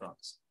 4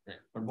 microns. Right?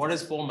 But what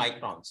is 4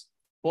 microns?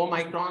 4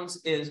 microns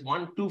is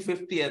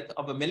 1/250th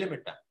of a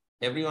millimeter.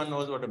 Everyone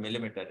knows what a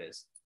millimeter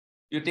is.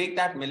 You take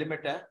that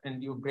millimeter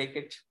and you break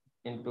it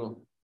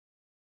into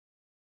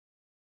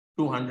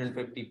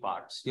 250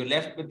 parts. You're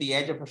left with the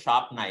edge of a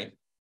sharp knife.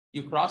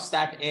 You cross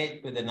that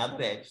edge with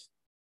another edge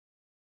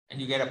and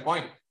you get a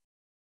point.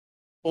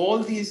 All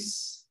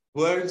these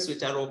words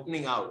which are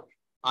opening out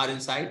are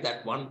inside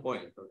that one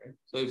point. Okay?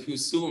 So if you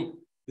zoom,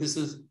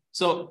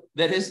 so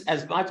there is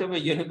as much of a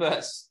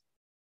universe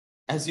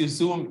as you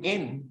zoom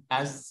in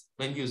as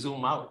when you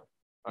zoom out.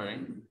 All right.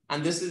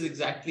 And this is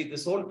exactly,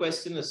 this whole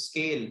question of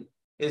scale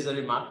is a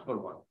remarkable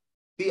one.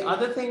 The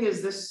other thing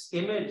is this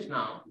image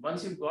now,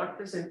 once you've got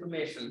this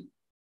information,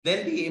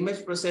 then the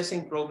image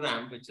processing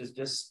program, which is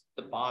just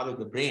the power of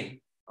the brain,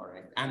 all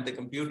right, and the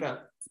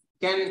computer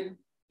can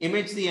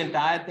image the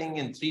entire thing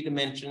in 3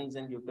 dimensions,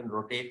 and you can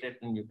rotate it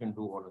and you can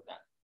do all of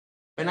that.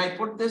 when I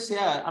put this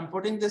here, I'm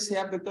putting this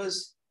here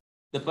because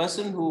the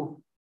person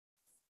who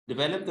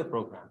developed the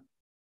program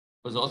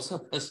was also a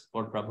person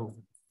called Prabhu,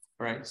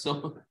 right?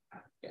 So,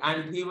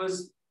 and he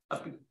was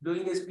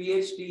doing his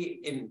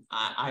PhD in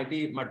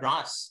IIT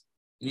Madras.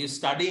 He was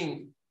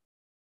studying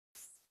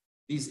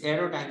these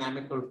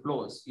aerodynamical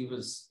flows. He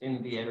was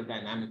in the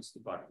aerodynamics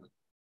department,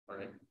 all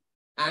right?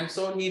 And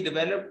so he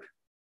developed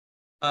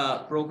a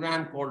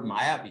program called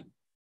Mayavi,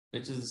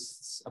 which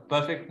is a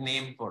perfect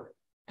name for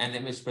an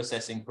image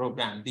processing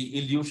program, the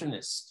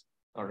illusionist,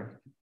 all right?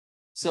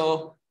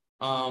 So,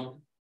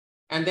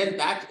 and then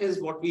that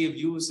is what we have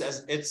used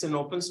as, it's an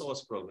open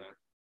source program.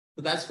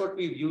 So that's what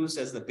we've used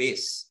as the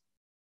base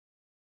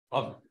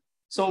of.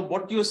 So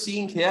what you're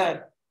seeing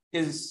here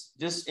is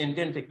just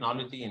Indian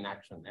technology in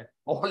action at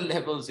all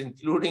levels,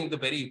 including the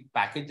very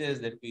packages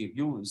that we've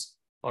used,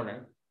 all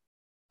right?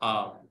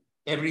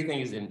 Everything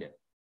is Indian.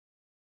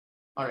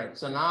 All right,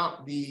 so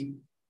now wait,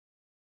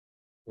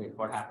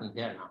 what happened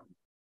here now?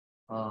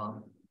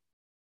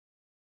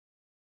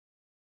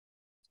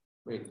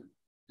 Wait.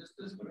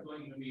 Just going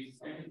to be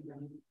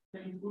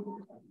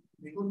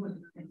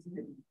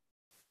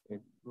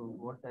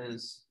what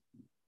is?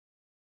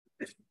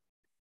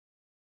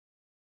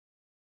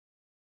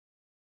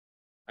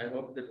 I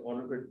hope that all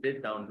of it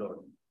did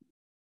download.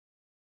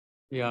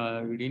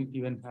 Yeah, we didn't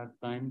even have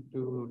time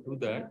to do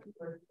that.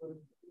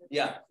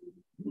 Yeah.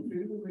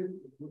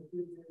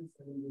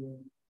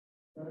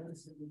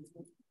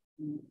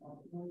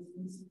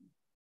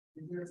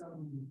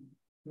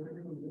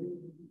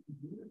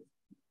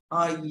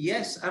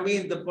 Yes, I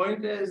mean, the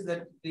point is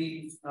that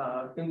the,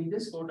 can we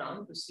just go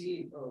down to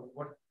see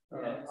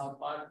how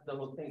far the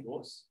whole thing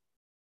goes?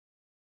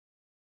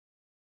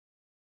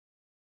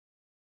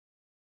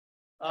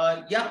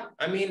 Yeah,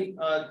 I mean,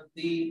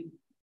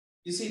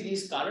 you see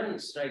these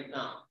currents right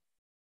now,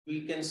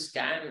 we can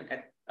scan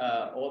at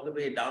all the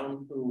way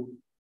down to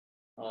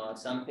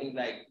something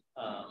like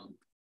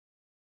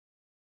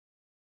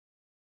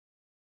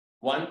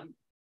 1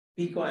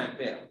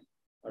 picoampere,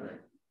 all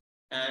right?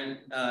 And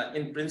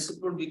in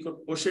principle, we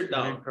could push it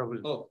down.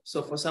 Oh,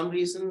 so for some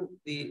reason,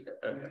 the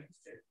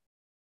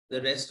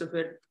rest of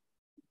it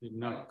did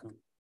not come.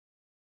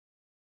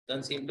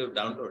 Doesn't seem to have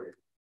downloaded.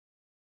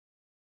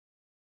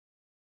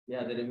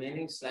 Yeah, the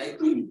remaining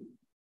slides.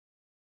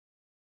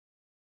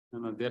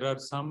 No, there are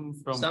some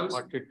from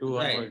 42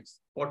 right,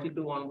 onwards.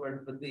 42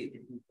 onward, but the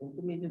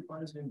intermediate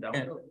ones didn't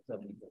download.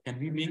 Can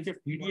we make a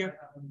PDF?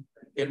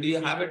 Do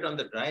you have it on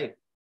the drive?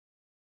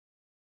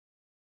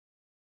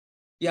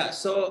 Yeah,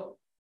 so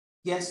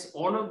yes,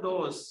 all of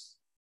those,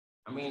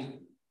 I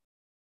mean,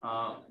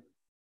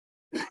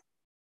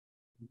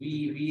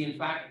 we in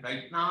fact,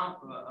 right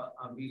now,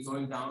 we're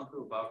going down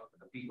to about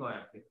a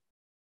picoampere,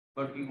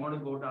 but we want to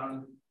go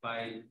down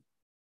by,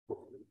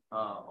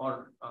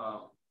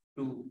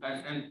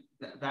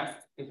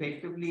 that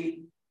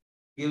effectively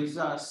gives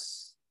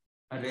us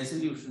a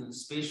resolution,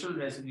 spatial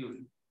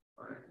resolution,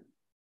 all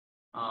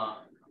right?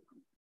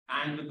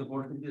 And with the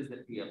voltages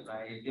that we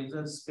apply, it gives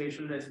us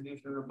spatial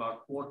resolution of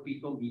about 4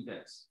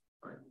 picometers,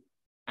 right?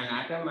 An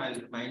atom, I'll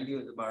remind you,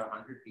 is about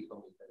 100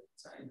 picometers in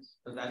size.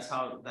 So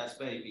that's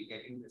where we're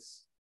getting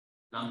this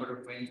number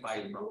of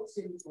 25.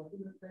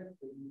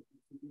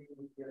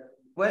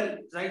 Well,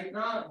 right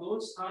now,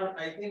 those are,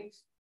 I think,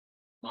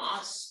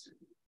 masked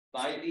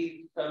by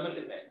the thermal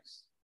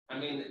effects. I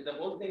mean, the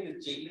whole thing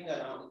is jiggling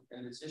around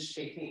and it's just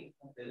shaking.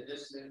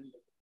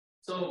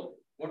 So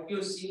what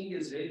you're seeing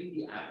is really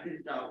the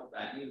averaged out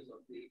values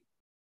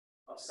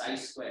of psi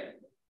squared,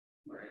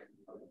 right?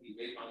 Of the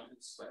wave function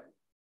square.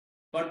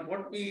 But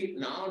what we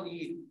now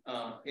need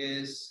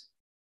is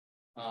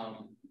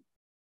so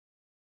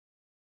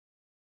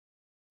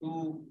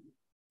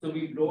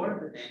we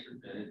lowered the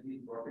temperature, we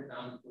brought it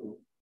down to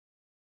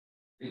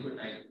liquid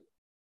nitrogen,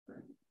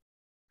 right?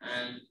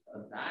 And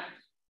that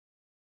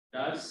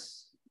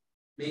does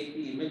make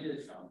the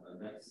images sharper.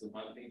 That's the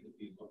one thing that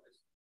we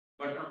noticed.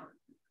 But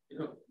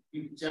we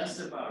just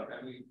about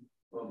got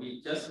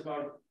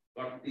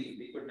the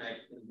liquid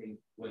nitrogen thing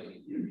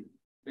going,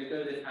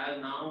 because it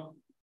has now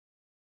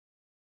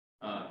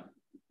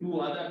 2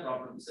 other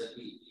problems that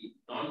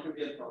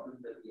non-trivial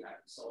problems that we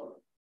have to solve.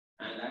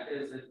 And that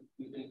is that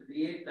you can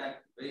create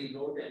that very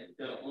low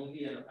temperature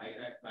only in a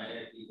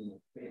finite region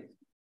of space.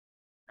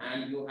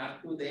 And you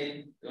have to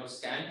then, your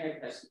scan head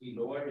has to be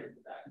lowered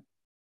into that.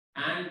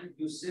 And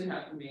you still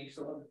have to make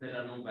sure that there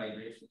are no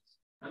vibrations.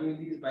 I mean,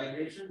 these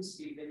vibrations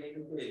we've been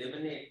able to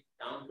eliminate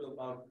down to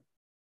about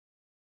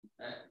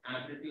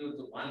amplitudes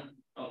of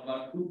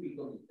about 2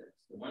 picometers,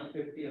 so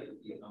 1/50 of the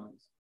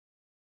picometers.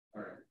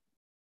 All right.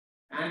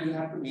 And you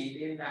have to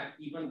maintain that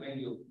even when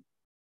you're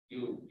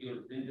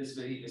in this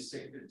very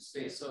restricted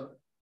space. So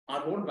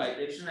our whole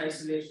vibration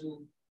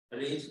isolation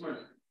arrangement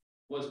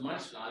was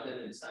much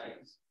larger in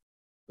size.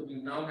 So we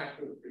now have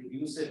to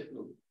reduce it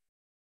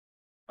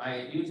by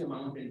a huge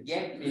amount and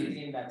yet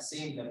maintain that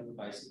same level of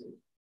isolation.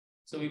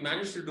 So we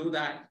managed to do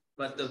that,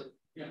 but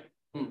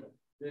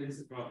there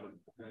is a problem.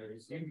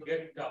 It didn't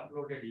get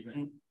uploaded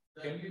even.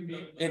 Can we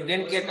make it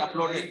didn't get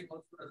uploaded.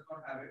 Also does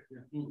not have it.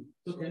 Yeah.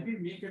 So can we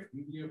make a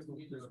PDF to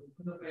open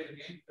the file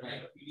again,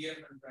 like a PDF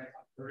and try?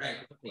 Right.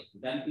 Okay.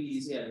 That'll be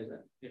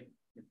easier.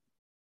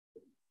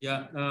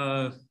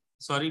 Yeah.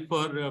 Sorry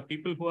for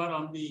people who are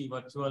on the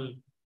virtual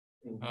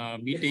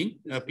meeting.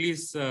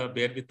 Please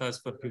bear with us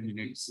for a few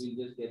minutes. We'll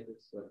just get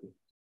this working.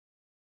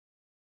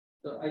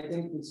 So I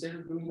think instead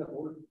of doing the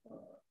whole,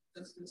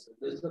 this is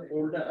the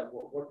folder.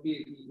 What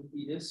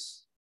we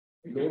just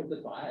load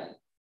the file.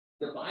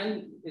 The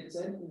file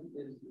itself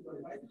is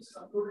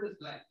Uploaded as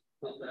blank.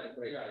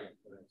 right.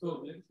 So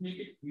let's make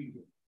it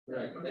video.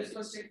 Right. But let's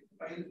first take the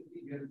file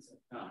here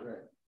itself.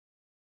 Right.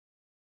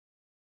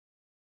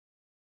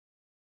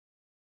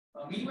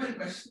 Meanwhile,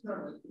 questions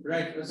are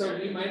Right. So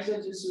we might as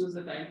well just use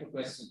the time for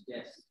questions.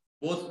 Yes.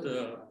 Both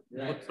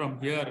from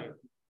here.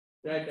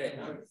 Right.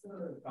 What's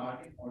the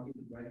target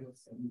audience while you're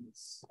selling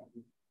this?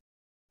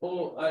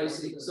 Oh, I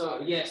see.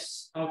 So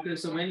yes. Okay.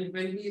 So when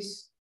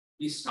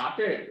we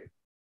started,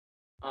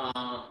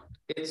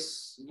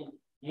 it's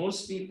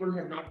most people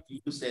have not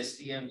used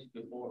STMs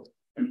before,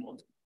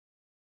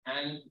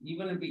 and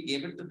even if we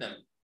gave it to them,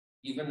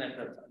 even at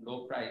a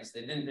low price,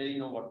 they didn't really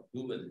know what to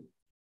do with it.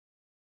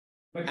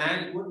 But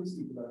And what these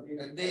people are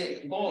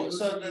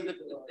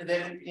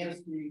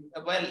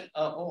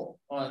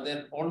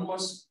they're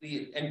almost the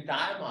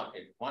entire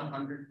market,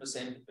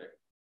 100% of it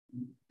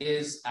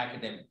is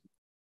academic.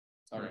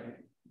 All right.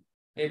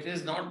 It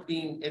is not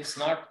being, it's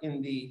not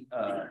in the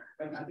But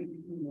I think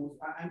people most,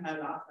 and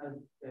I'll ask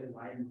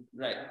why.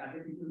 right. I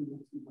think people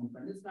mostly from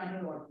this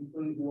panel or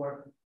people who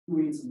are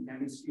doing some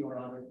chemistry or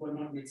other, who are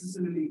not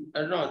necessarily.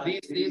 No,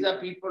 these are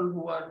people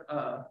who are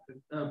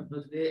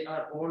they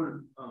are all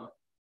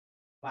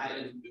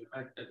violent. I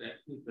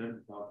actually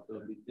learned about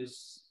this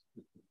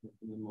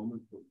in a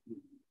moment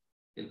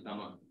will come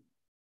up.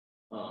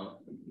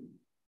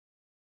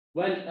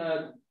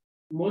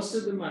 Most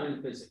of them are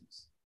in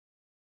physics.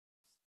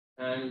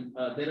 And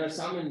there are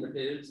some in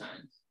material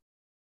science.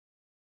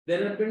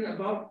 There have been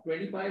about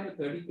 25 or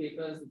 30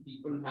 papers that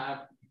people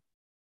have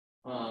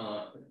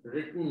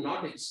written,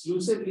 not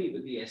exclusively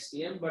with the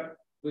STM, but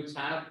which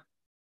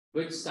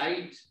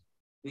cite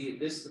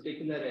this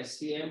particular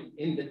STM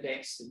in the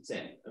text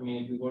itself. I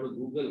mean, if you go to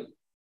Google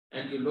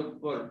and you look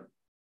for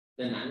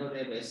the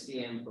NanoRev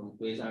STM from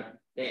Quasar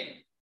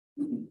Tech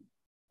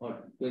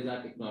or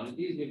Quasar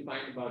Technologies, you'll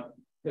find about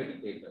 30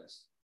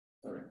 papers,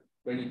 all right,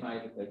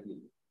 25 or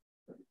 30.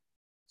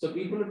 So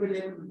people have been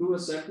able to do a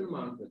certain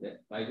amount with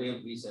it by way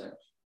of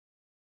research.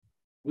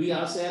 We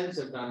ourselves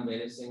have done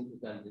various things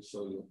which I'll just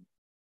show you.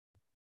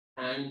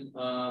 And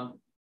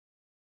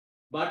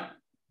but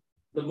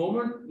the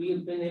moment we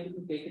have been able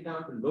to take it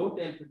down to low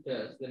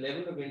temperatures, the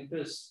level of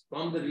interest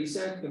from the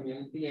research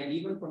community and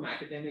even from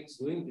academics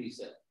doing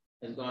research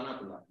has gone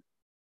up a lot.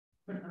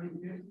 But I mean,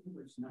 here's the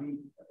question. I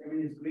mean,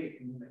 it's great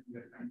that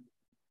you're trying.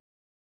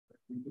 But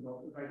we could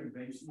also try to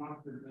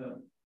benchmark with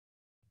the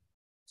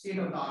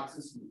state-of-the-art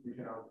systems which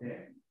are out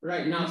there.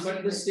 Right now,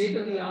 but the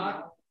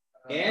state-of-the-art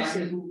air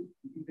to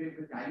integrate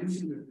the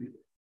dilution with it,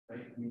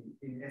 right? I mean,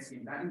 in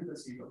SK, that is the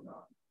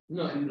state-of-the-art.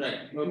 No, and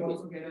right. You can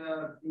also get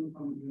a thing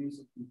from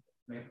university,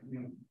 like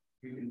you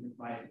can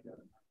buy it.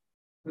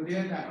 So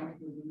there, the atomic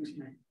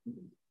resolution.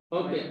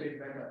 Okay.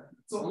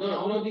 So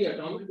no, the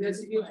atomic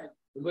resolution.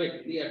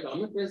 Wait, the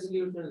atomic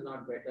resolution is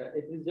not better.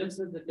 It is just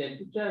that the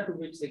temperature to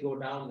which they go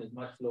down is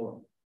much lower.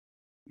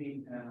 I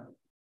mean,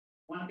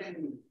 one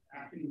can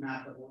actually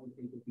map the whole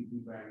thing to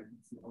PB and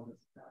see all this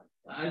stuff.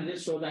 I'll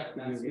just show that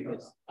to you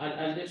because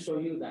I'll just show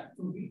you that.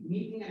 So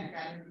meeting an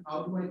academic,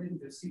 how do I then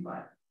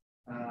justify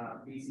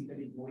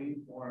basically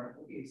going for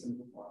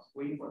some cost,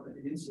 going for the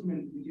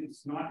instrument which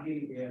is not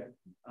really there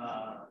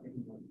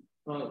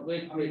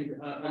Wait,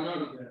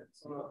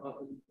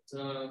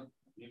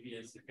 Maybe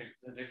a second.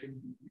 Let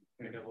him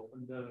kind of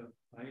open the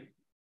file.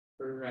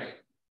 right.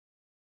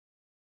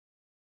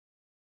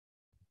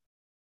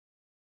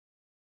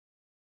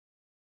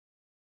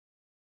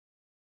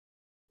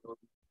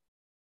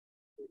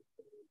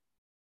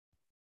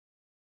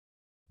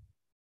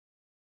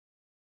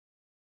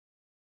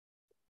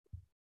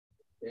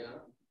 Yeah.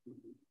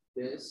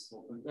 This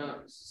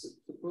now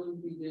suppose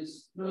we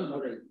just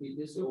all right, we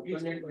just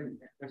open it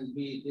and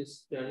we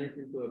just turn it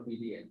into a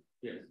PDF.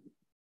 Yes.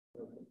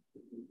 Okay.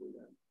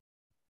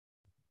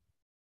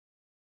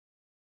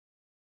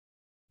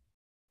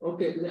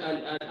 Okay,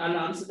 I'll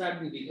answer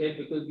that in detail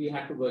because we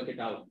had to work it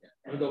out.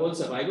 I mean, the whole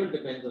survival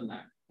depends on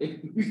that. If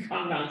we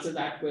can't answer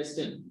that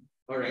question,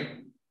 all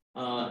right,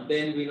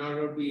 then we're not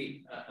going to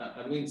be.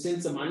 I mean,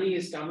 since the money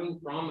is coming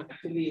from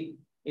actually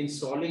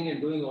installing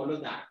and doing all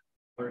of that,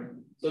 all right.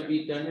 So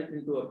we turn it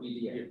into a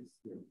PDF.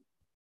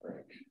 All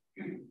right.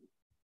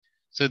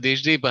 So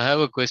Deshdeep, I have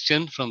a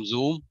question from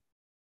Zoom.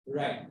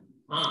 Right.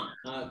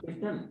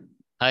 Krishnan.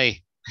 Hi.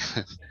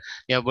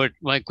 Yeah, but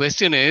my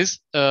question is,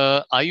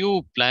 are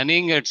you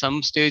planning at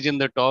some stage in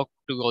the talk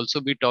to also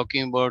be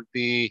talking about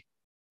the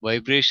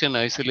vibration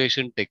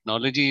isolation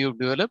technology you've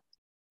developed?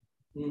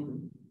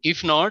 Mm-hmm.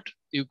 If not,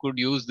 you could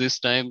use this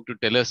time to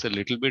tell us a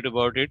little bit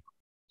about it.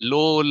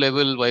 Low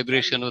level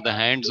vibration of the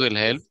hands will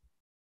help.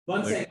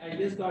 One sec, I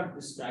just got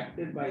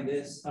distracted by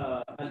this.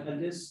 I'll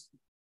just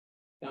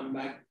come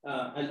back.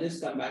 I'll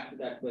just come back to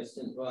that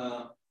question.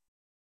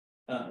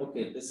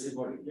 Okay, this is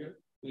what you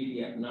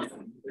PDF now.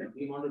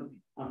 We want to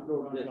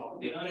upload this.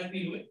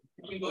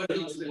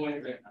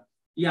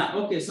 Yeah,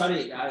 okay,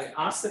 sorry. I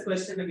asked the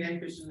question again,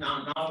 Krishna.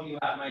 Now you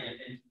have my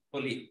attention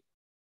fully.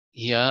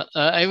 Yeah,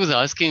 I was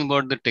asking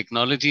about the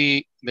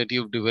technology that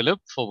you've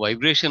developed for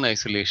vibration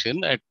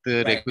isolation at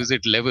the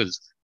requisite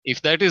levels. If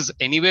that is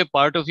anyway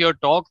part of your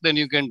talk, then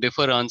you can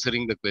defer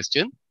answering the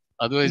question.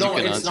 Otherwise, you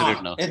can answer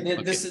it now.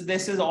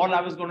 This is all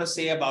I was going to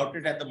say about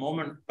it at the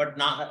moment. But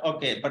now,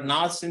 okay. But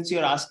now, since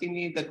you're asking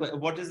me,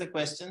 what is the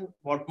question?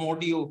 What more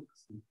do you?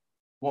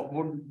 What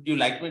would you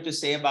like me to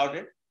say about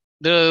it?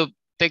 The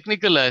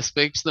technical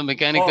aspects, the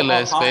mechanical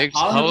aspects.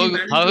 How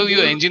have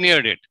you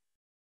engineered it?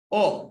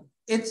 Oh,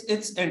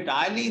 it's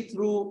entirely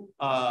through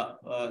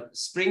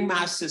spring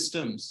mass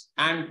systems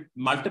and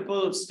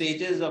multiple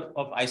stages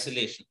of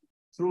isolation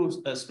through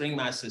spring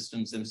mass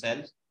systems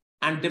themselves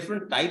and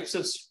different types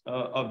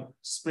of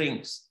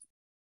springs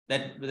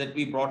that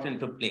we brought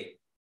into play.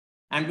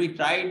 And we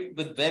tried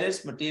with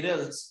various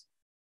materials,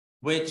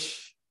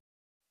 which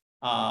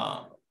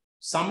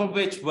some of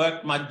which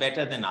worked much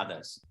better than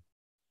others.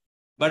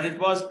 But it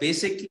was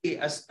basically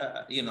a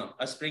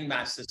spring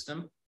mass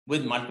system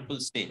with multiple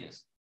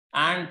stages.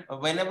 And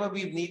whenever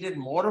we've needed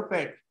more of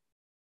it,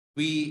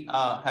 we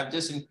have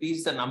just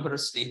increased the number of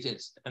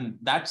stages, and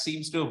that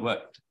seems to have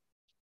worked.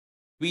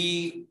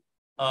 We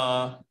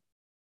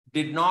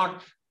did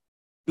not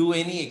do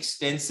any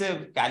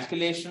extensive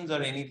calculations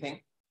or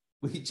anything.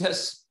 We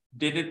just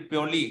did it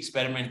purely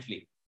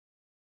experimentally.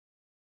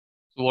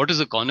 So what is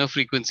the corner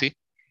frequency?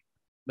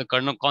 The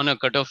corner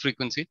cutoff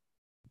frequency?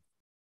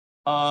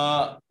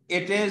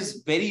 It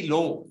is very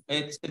low.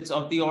 It's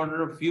of the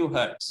order of few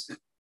hertz.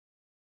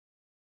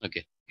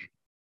 Okay.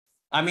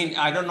 I mean,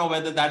 I don't know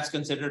whether that's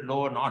considered low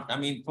or not. I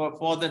mean,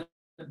 for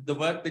the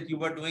work that you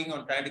were doing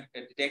on trying to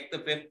detect the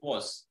fifth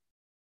force,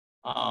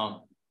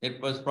 it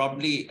was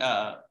probably,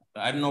 I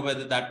don't know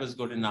whether that was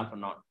good enough or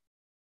not.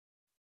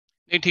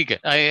 I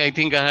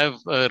think I have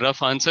a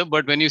rough answer,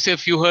 but when you say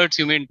few hertz,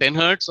 you mean 10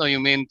 hertz or you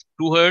mean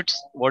 2 hertz?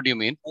 What do you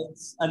mean?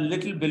 It's a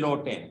little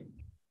below 10.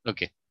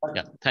 Okay.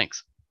 Yeah,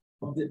 thanks.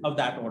 Of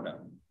that order.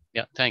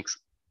 Yeah, thanks.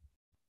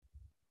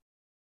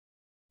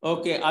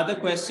 Okay, other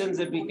questions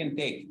that we can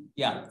take?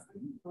 Yeah.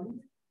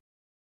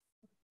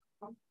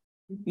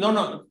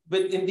 No,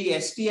 but in the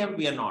STM,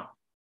 we are not.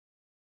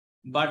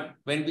 But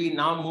when we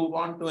now move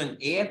on to an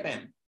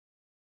AFM,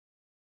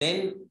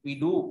 then we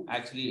do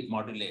actually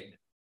modulate.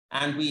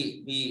 And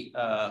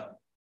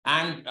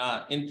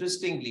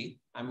interestingly,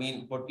 I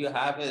mean, what you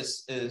have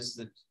is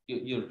that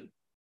you're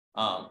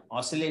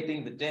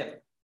oscillating the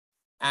tip.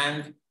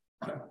 And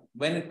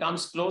when it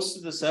comes close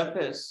to the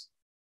surface,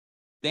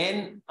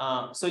 then,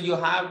 so you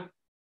have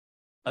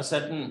a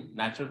certain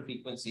natural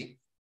frequency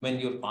when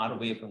you're far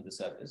away from the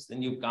surface,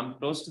 then you come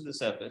close to the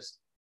surface.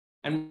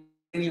 And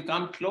when you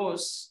come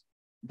close,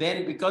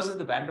 then because of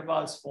the Van der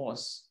Waals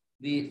force,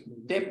 the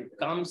tip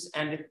comes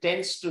and it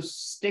tends to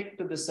stick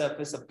to the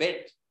surface a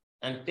bit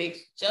and takes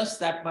just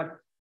that much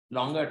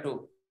longer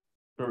to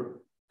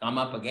come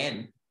up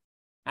again.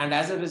 And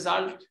as a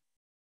result,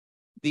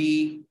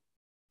 the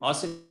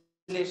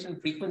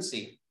oscillation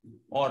frequency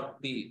or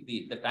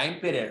the time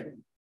period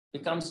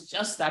becomes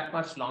just that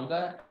much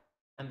longer,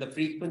 and the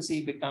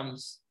frequency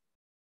becomes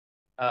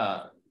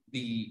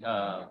the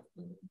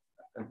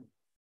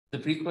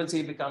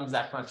frequency becomes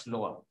that much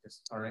lower.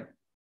 All right,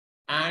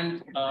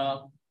 and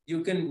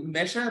you can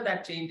measure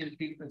that change in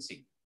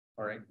frequency.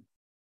 All right,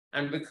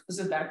 and because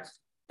of that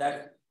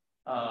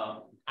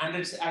and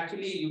it's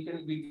actually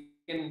we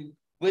can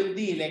with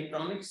the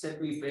electronics that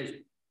we built,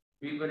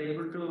 we were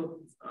able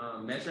to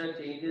measure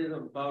changes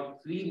of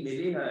about 3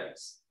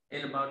 millihertz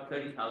in about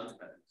 30,000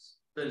 hertz.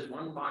 So there's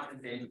 1 part in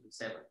 10 to the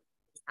 7.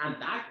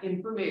 And that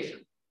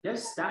information,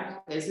 just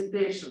that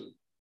hesitation,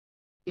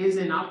 is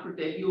enough to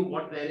tell you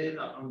what there is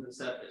on the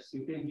surface.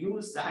 You can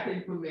use that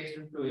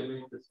information to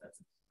image the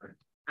surface. Right?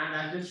 And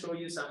I'll just show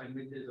you some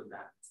images of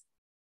that.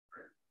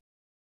 Right?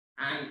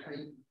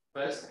 And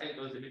first time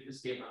those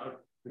images came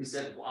out, we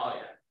said, wow,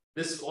 yeah,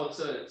 this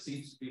also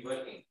seems to be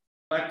working.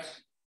 But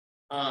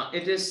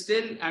it is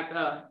still at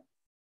a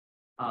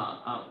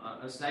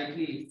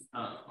slightly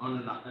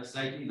on a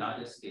slightly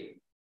larger scale.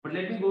 But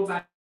let me go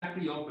back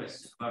to your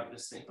question about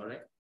this thing. All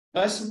right.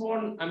 First of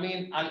all, I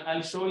mean,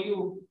 I'll show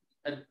you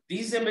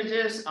these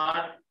images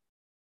are,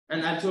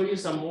 and I'll show you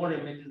some more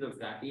images of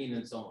graphene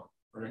and so on.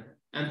 All right.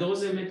 And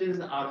those images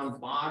are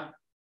on par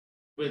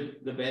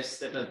with the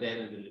best that are there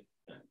in the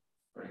literature.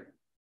 Right.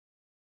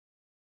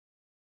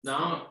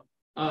 Now,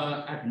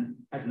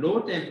 at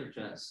low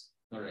temperatures,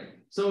 all right.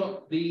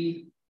 So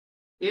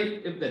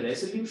if the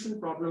resolution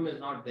problem is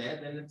not there,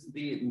 then it's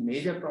the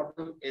major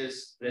problem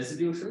is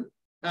resolution,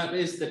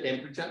 is the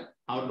temperature.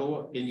 How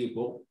low can you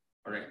go?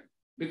 All right.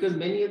 Because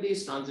many of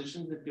these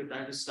transitions that you're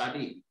trying to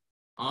study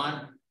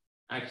are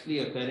actually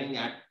occurring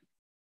at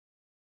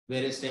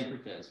various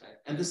temperatures, right?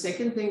 And the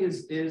second thing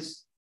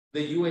is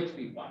the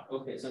UHP part.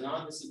 Okay, so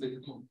now this is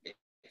become okay.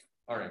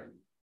 All right.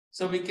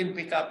 So we can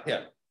pick up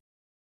here.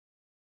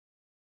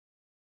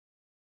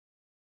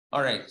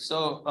 All right.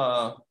 So,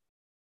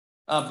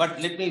 but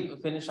let me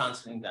finish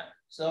answering that.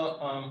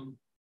 So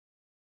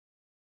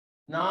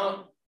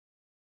now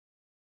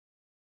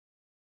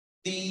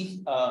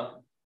the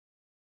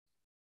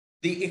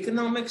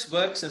economics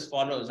works as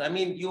follows. I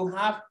mean, you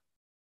have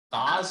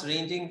cars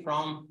ranging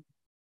from,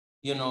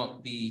 you know,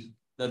 the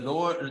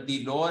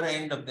lower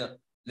end of the,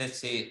 let's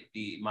say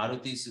the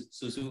Maruti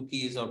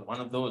Suzuki's or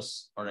one of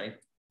those, all right,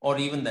 or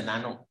even the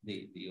Nano,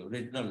 the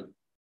original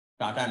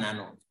Tata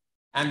Nano,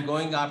 and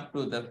going up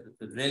to the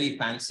really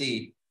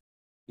fancy,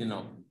 you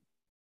know,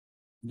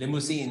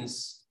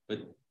 limousines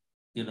with,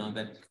 you know,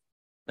 that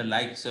the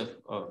likes of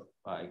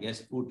I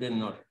guess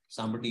Putin or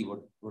somebody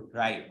would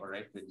drive, all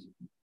right,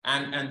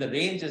 and the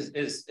range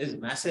is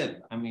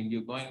massive. I mean,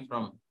 you're going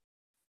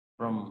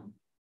from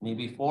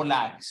maybe 4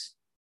 lakhs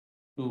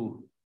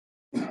to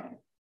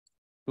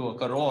a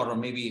crore or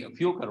maybe a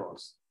few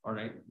crores, all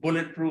right?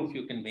 Bulletproof,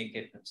 you can make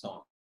it and so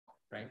on,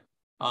 right?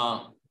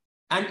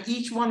 And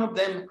each one of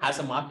them has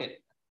a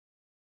market,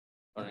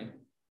 all right?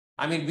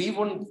 I mean, we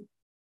wouldn't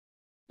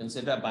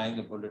consider buying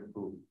a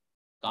bulletproof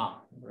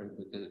car, right?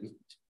 Because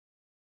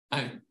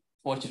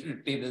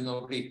fortunately, there's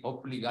nobody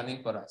hopefully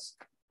gunning for us,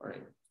 all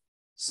right?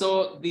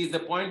 So the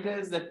point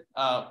is that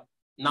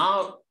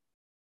now,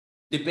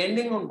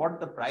 depending on what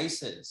the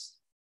price is,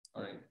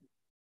 all right,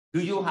 do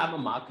you have a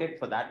market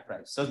for that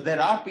price? So there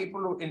are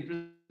people who are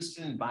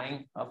interested in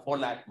buying a 4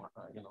 lakh,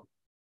 you know,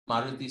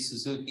 Maruti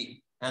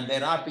Suzuki, and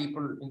there are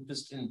people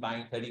interested in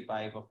buying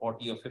 35 or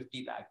 40 or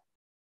 50 lakh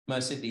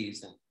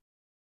Mercedes, and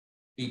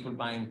people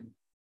buying,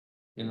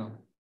 you know,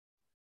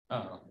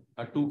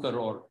 a 2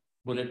 crore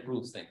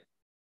bulletproof thing.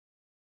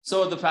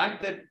 So the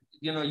fact that,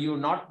 you know, you're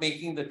not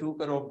making the 2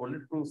 crore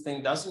bulletproof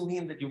thing doesn't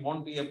mean that you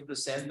won't be able to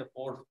sell the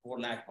 4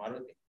 lakh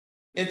Maruti.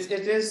 It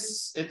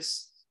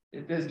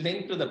is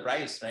linked to the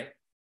price, right?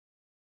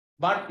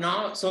 But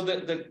now, so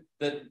the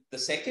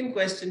second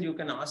question you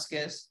can ask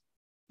is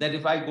that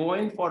if I go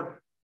in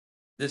for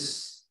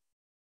this,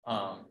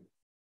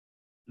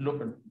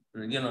 look,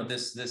 you know,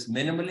 this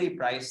minimally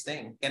priced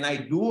thing, can I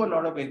do a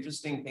lot of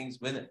interesting things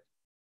with it?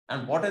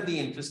 And what are the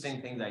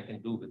interesting things I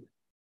can do with it?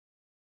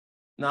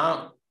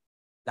 Now,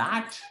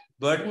 that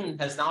burden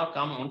has now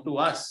come onto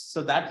us.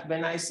 So that's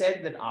when I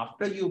said that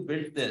after you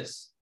build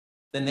this,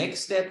 the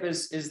next step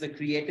is the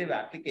creative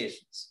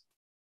applications.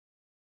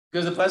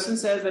 Because the person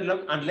says that,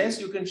 look, unless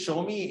you can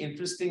show me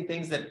interesting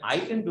things that I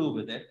can do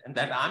with it and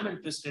that I'm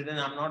interested in,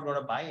 I'm not going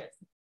to buy it,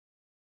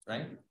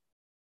 right?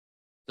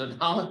 So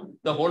now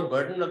the whole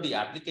burden of the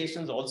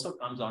applications also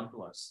comes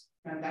onto us.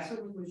 And that's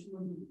what the question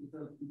was,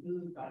 the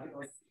people started,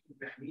 or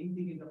the main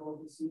thing is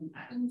about the same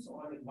atoms,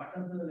 or like what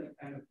are the like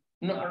kind of.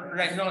 No,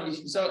 right. No,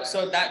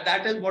 so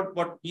that is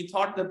what we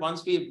thought, that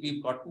once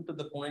we've gotten to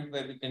the point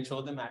where we can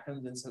show them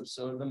atoms and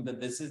show them that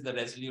this is the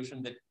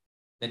resolution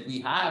that we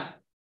have,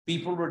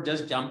 people would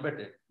just jump at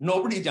it.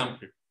 Nobody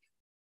jumped it.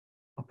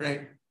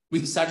 Right?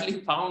 We suddenly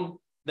found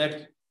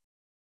that,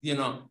 you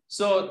know,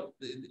 so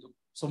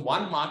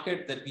one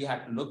market that we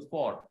had to look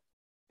for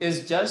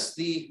is just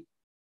the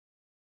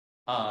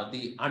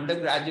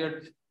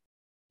undergraduate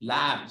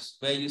labs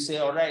where you say,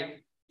 all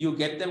right, you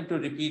get them to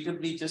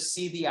repeatedly just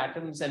see the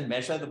atoms and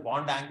measure the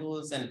bond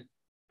angles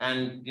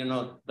and you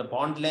know, the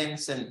bond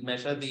lengths and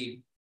measure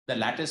the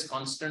lattice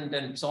constant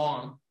and so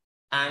on.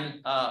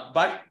 And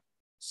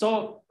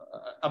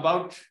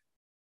about,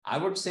 I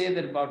would say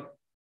that about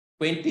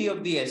 20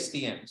 of the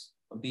STMs,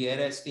 of the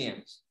air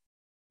STMs,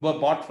 were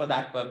bought for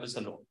that purpose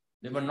alone.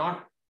 They were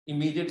not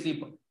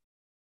immediately.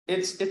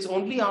 It's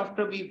only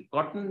after we've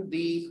gotten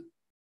the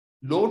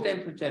low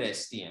temperature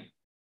STM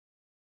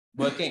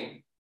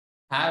working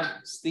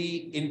has the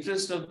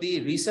interest of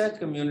the research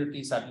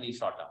community suddenly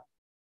shot up.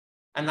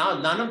 And now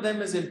none of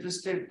them is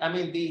interested. I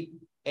mean, the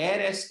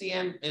air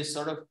STM is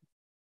sort of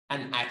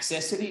an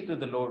accessory to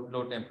the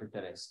low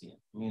temperature STM.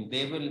 I mean,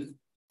 they will,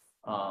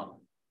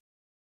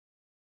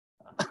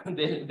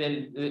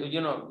 they'll, you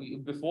know,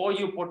 before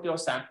you put your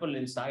sample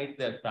inside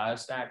the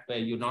cryostat where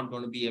you're not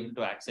going to be able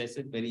to access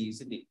it very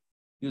easily,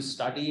 you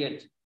study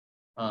it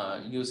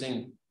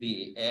using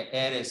the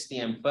air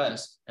STM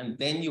first, and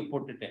then you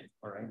put it in,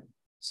 all right?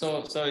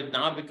 So it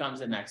now becomes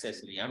an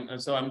accessory. I'm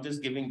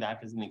just giving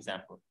that as an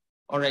example.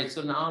 All right,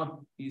 so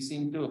now you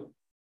seem to,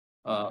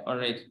 all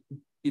right,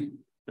 keep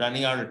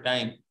running out of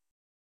time.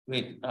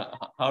 Wait,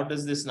 how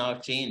does this now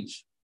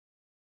change?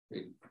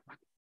 Wait.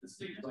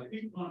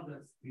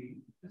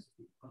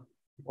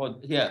 Oh,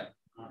 here.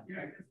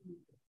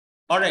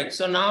 All right,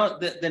 so now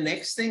the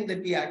next thing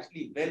that we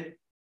actually built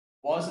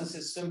was a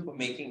system for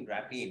making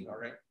graphene, all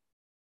right?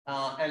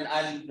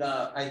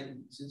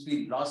 And since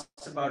we lost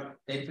about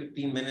 10,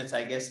 15 minutes,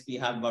 I guess we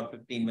have about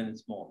 15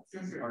 minutes more.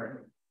 Sure. All right.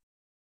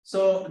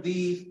 So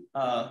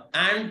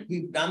and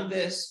we've done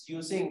this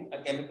using a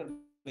chemical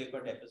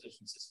vapor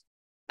deposition system.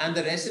 And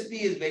the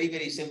recipe is very,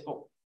 very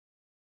simple.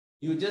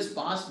 You just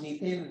pass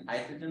methane and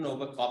hydrogen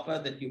over copper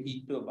that you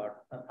heat to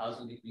about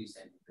 1,000 degrees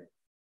centigrade.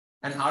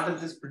 And how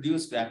does this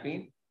produce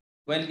graphene?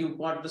 Well, you've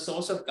got the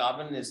source of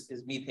carbon is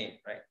methane,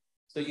 right?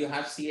 So you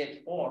have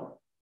CH4.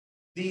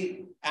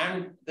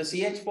 And the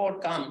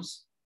CH4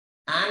 comes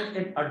and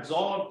it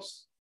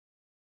absorbs.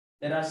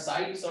 There are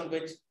sites on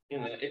which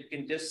it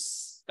can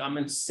just come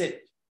and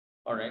sit,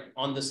 all right,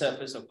 on the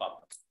surface of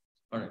copper.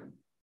 All right.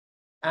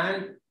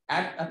 And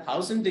at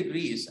 1,000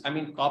 degrees, I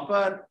mean,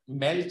 copper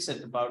melts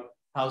at about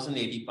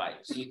 1,085.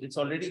 So it's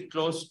already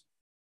close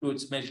to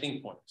its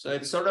melting point. So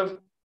it's sort of,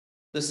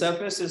 the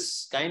surface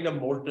is kind of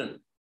molten,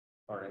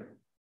 all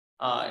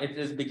right. It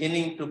is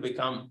beginning to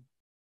become,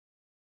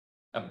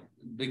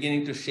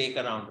 beginning to shake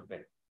around a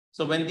bit.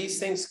 So when these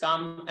things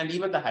come, and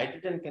even the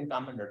hydrogen can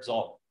come and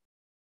absorb,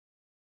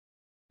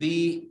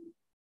 the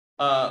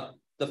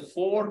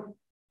 4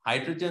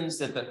 hydrogens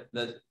that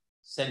the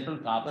central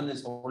carbon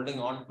is holding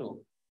on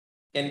to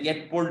can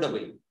get pulled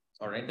away,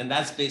 all right? And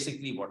that's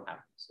basically what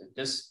happens. It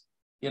just,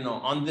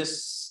 on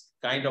this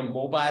kind of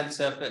mobile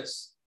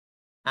surface,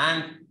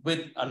 and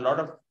with a lot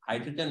of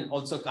hydrogen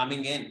also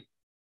coming in,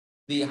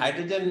 the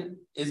hydrogen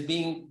is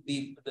being,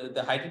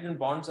 the hydrogen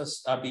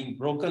bonds are being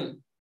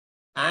broken,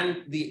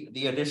 and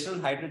the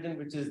additional hydrogen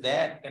which is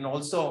there can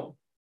also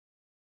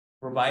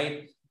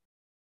provide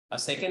a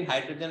second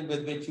hydrogen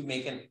with which you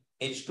make an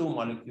H2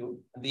 molecule,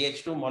 and the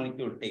H2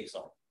 molecule takes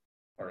off,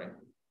 all right?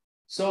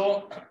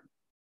 So,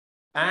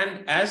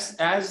 and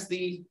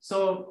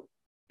so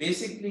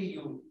basically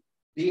you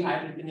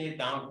dehydrogenate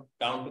down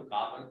to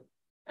carbon,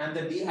 and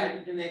the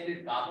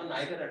dehydrogenated carbon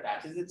either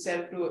attaches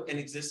itself to an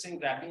existing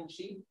graphene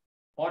sheet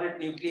or it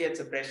nucleates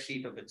a fresh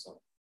sheet of its own.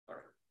 All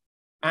right.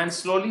 And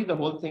slowly the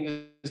whole thing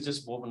is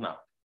just woven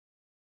up.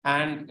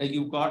 And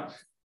you have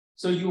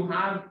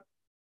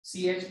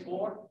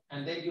CH4,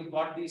 and then you've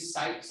got these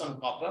sites on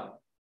copper,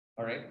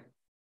 all right?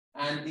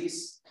 And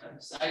these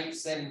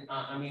sites, and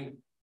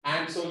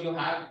and so you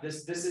have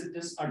this is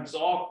just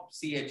absorbed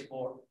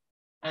CH4,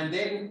 and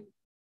then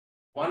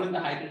one of the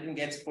hydrogen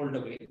gets pulled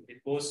away.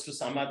 It goes to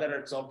some other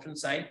absorption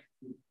site.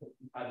 You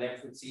are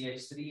left with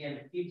CH3, and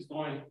it keeps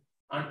going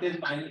until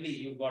finally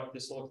you've got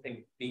this whole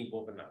thing being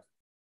woven up.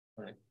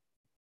 All right.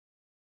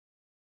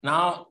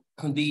 Now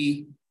and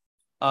the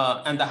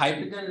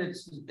hydrogen,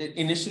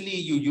 initially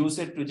you use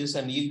it to just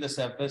anneal the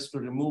surface to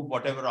remove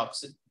whatever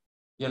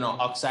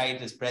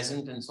oxide is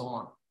present and so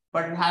on.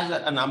 But it has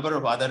a number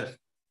of other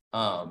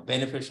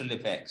beneficial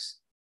effects.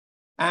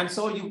 And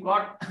so you've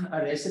got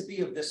a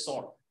recipe of this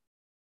sort,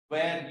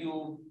 where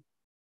you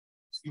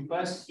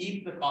first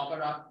heat the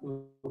copper up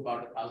to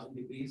about 1,000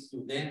 degrees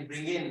to then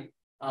bring in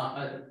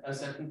a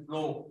certain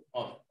flow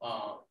of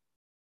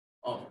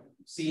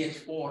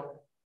CH4.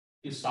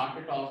 You start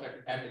it off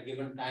at a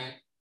given time,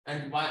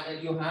 and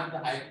you have the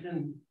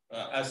hydrogen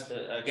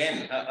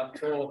again up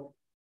to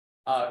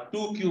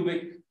 2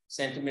 cubic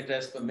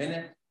centimeters per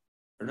minute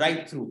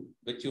right through,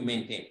 which you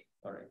maintain.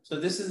 All right. So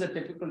this is a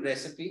typical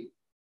recipe.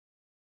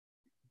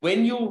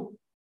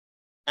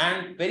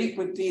 And very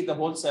quickly the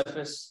whole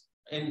surface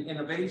in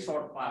a very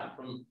short while,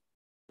 from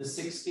the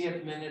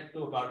 60th minute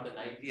to about the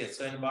 90th.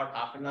 So in about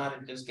half an hour,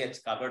 it just gets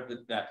covered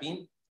with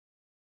graphene.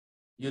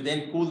 You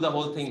then cool the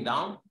whole thing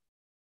down.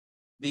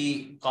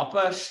 The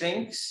copper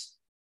shrinks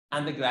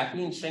and the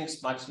graphene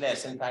shrinks much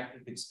less. In fact,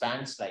 it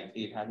expands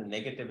slightly. It has a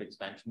negative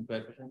expansion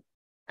coefficient.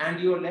 And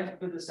you're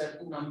left with a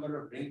certain number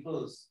of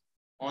wrinkles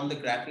on the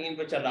graphene,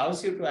 which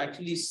allows you to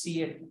actually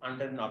see it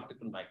under an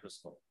optical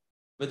microscope.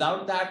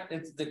 Without that,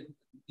 it's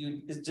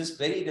just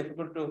very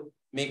difficult to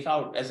make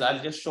out, as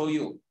I'll just show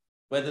you,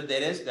 whether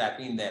there is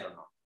graphene there or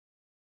not.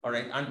 All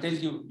right, until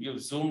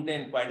you've zoomed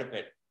in quite a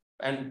bit.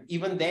 And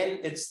even then,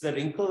 it's the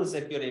wrinkles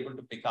that you're able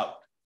to pick out.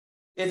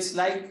 It's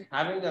like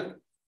having a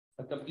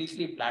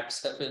completely flat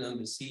surface on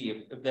the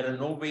sea. If there are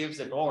no waves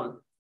at all,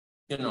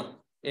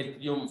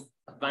 you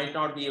might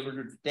not be able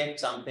to detect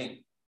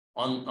something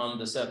on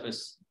the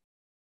surface.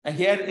 And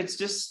here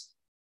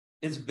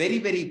it's very,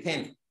 very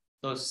thin.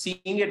 So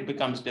seeing it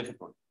becomes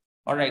difficult.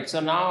 All right, so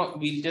now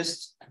we'll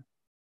just,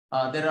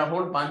 there are a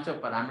whole bunch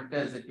of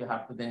parameters that you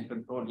have to then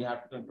control. You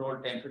have to control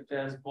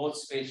temperatures, both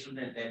spatial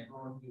and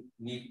temporal. You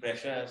need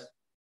pressures.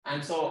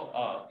 And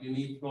so you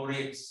need flow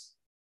rates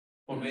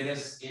for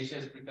various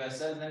gaseous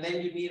precursors. And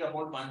then you need a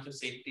whole bunch of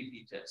safety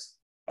features.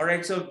 All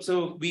right,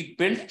 so we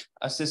built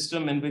a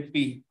system in which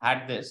we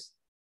had this.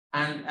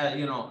 And,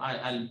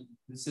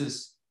 this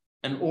is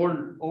an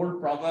old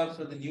proverb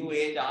for the new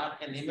age.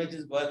 An image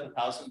is worth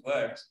 1,000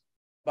 words.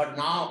 But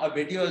now a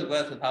video is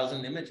worth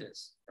 1,000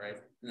 images, right?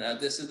 Now,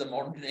 this is the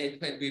modern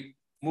age when we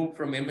move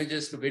from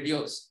images to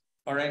videos.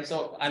 All right,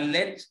 so I'll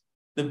let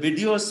the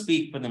videos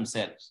speak for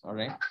themselves. All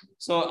right,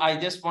 so I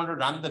just want to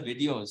run the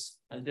videos.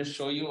 I'll just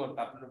show you a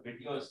couple of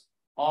videos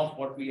of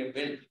what we have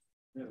built.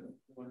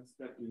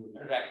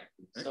 Right.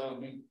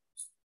 So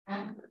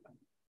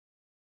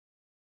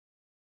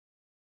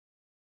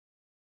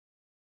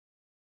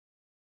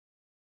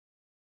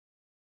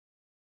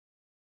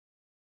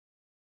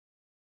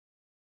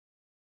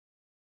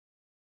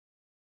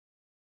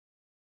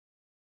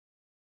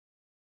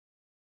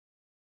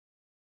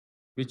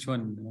Which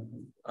one?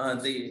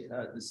 the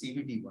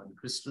CVD one,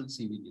 crystal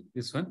CVD.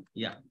 This one?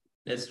 Yeah.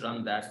 Let's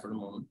run that for a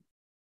moment.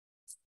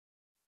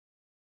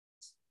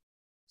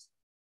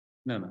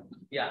 No.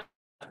 Yeah.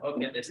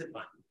 Okay, this is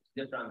fine.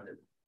 Just run it.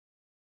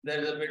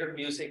 There's a bit of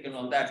music and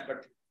all that,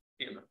 but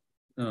you know.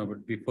 No,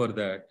 but before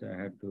that,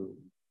 I had to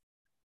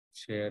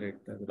share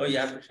it. Oh, you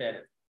have to share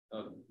it.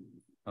 Okay.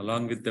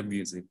 Along with the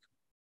music.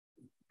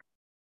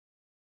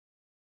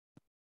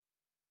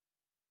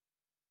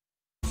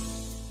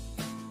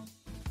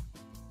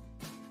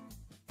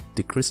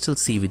 The Crystal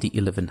CVD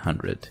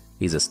 1100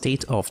 is a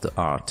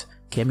state-of-the-art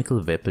chemical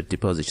vapor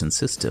deposition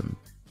system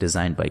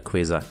designed by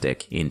Quasar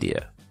Tech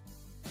India.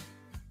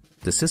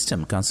 The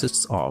system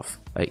consists of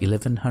a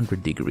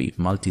 1100-degree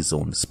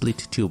multi-zone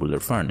split tubular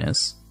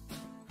furnace,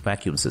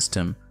 vacuum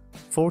system,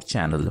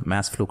 4-channel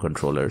mass flow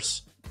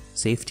controllers,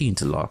 safety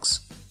interlocks,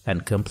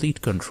 and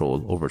complete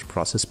control over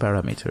process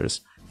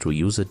parameters through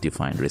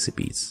user-defined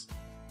recipes.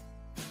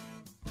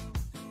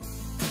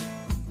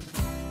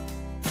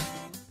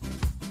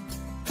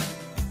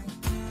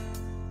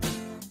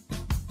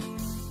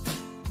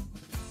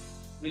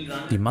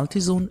 The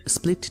multi-zone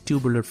split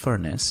tubular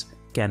furnace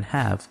can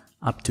have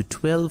up to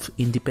 12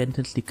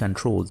 independently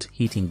controlled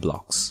heating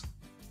blocks.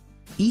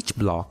 Each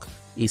block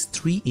is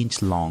 3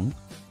 inch long,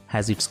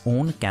 has its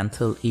own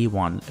Canthal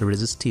A1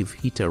 resistive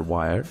heater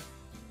wire,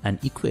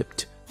 and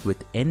equipped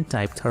with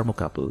N-type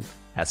thermocouple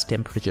as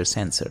temperature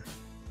sensor.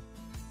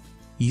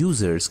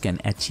 Users can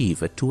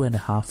achieve a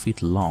 2.5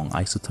 feet long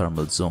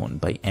isothermal zone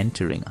by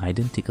entering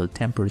identical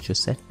temperature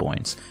set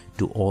points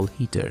to all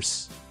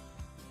heaters.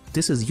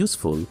 This is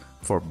useful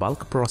for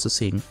bulk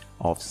processing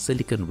of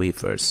silicon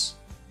wafers.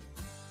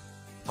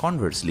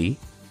 Conversely,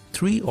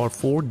 3 or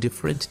 4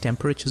 different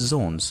temperature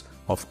zones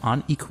of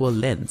unequal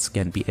lengths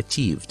can be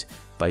achieved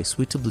by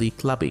suitably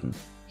clubbing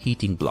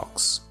heating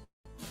blocks.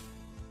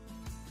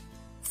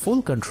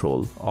 Full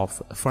control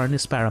of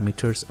furnace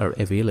parameters are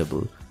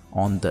available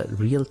on the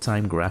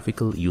real-time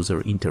graphical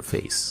user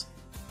interface.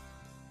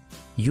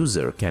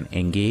 User can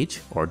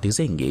engage or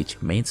disengage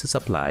mains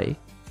supply,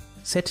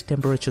 set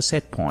temperature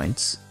set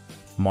points,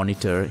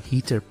 monitor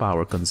heater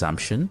power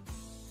consumption,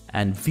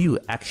 and view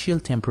actual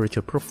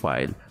temperature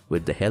profile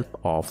with the help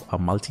of a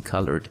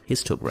multicolored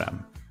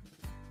histogram.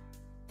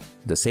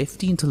 The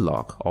safety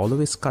interlock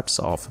always cuts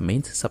off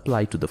mains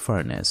supply to the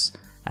furnace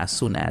as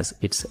soon as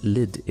its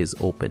lid is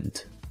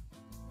opened.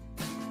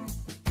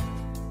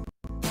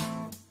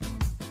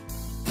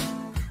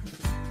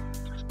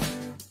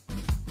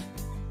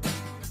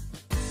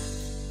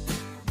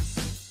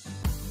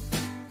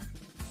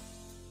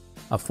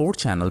 A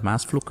 4-channel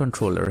mass flow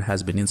controller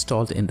has been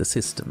installed in the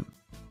system.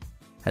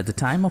 At the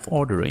time of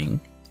ordering,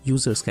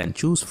 users can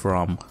choose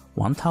from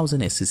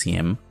 1000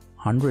 SCCM,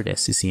 100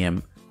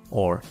 SCCM,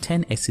 or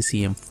 10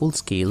 SCCM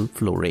full-scale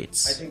flow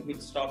rates. I think we'll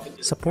stop with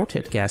this.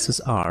 Supported gases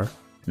are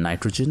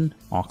nitrogen,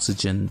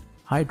 oxygen,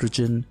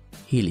 hydrogen,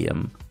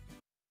 helium.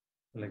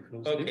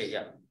 Okay,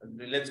 yeah.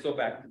 Let's go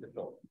back to the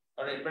flow.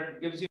 All right, but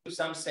it gives you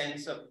some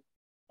sense of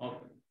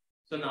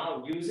so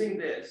now using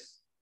this,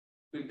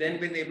 we've then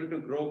been able to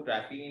grow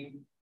graphene,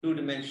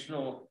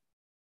 2-dimensional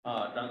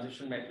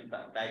transition metal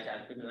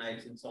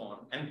dichalcogenides and so on,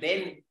 and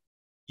then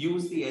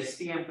use the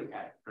STM to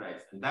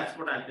characterize. And that's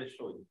what I'll just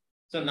show you.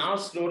 So now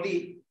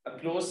slowly a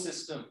closed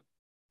system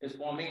is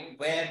forming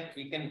where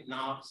we can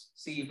now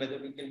see whether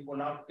we can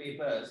pull out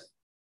papers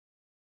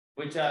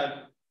which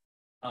are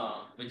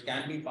which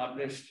can be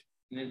published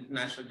in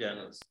international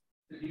journals.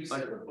 Did you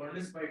set the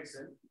furnace by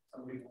itself?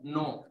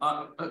 No,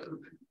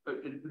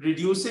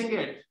 reducing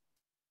it.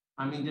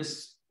 I mean,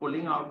 just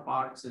pulling out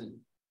parts and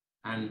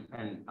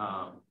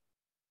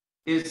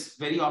is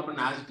very often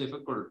as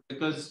difficult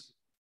because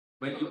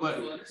when you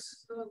were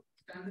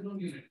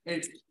Standalone unit.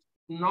 it's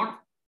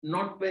not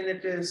when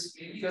it is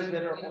because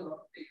there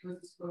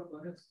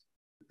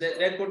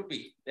could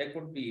be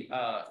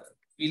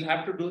we'll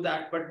have to do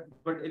that,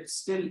 but it's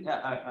still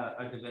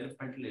a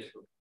developmental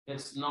issue.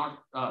 It's not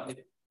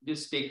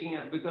just taking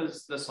it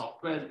because the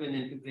software has been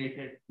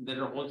integrated.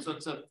 There are all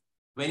sorts of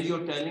when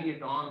you're turning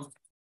it on,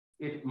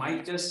 it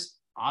might just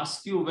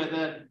ask you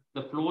whether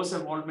the flows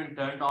have all been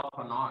turned off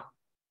or not.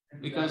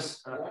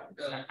 Because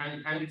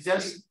and it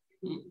just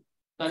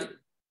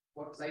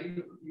what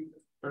side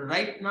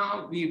right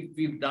now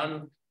we've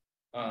done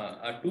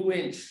a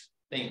 2-inch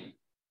thing,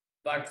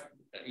 but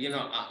you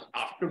know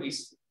after we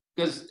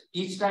because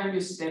each time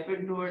you step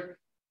into it,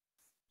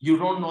 you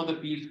don't know the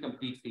field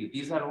completely.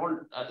 These are all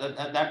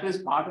that is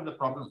part of the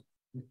problem.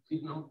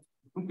 You know,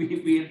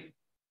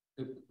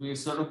 we're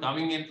sort of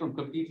coming in from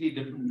completely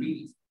different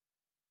fields.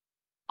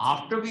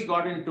 After we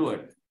got into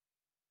it,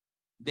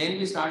 then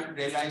we started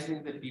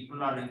realizing that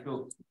people are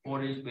into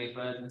 4-inch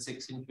wafers and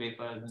 6-inch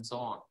wafers and so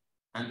on,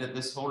 and that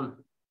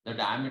the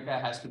diameter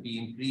has to be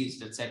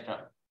increased,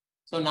 etc.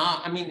 So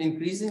now, I mean,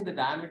 increasing the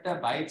diameter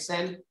by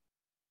itself,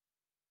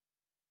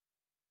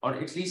 or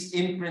at least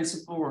in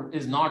principle,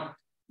 is not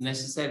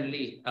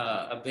necessarily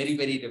a very,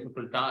 very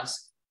difficult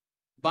task.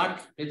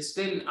 But it's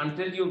still,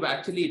 until you've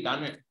actually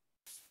done it,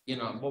 you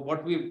know,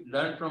 what we've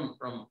learned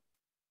from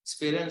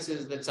experience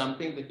is that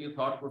something that you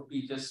thought would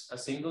be just a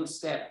single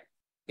step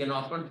can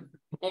often,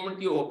 the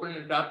moment you open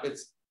it up,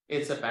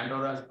 it's a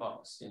Pandora's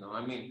box. You know,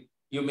 I mean,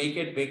 you make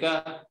it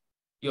bigger,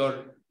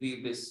 the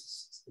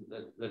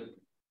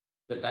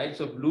types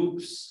of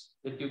loops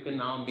that you can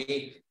now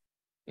make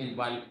in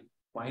while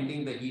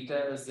winding the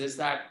heaters,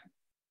 that,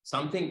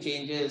 something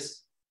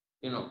changes,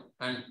 you know,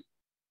 and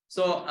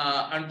so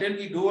until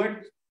we do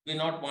it, we're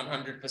not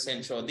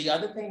 100% sure. The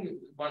other thing,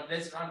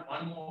 let's run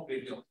one more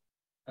video,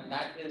 and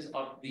that is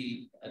of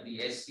the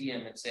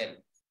SCM itself,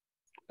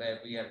 where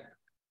we are,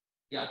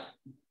 yeah.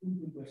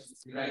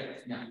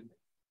 Right, yeah.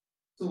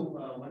 So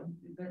one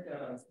is that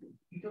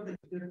each of the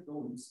different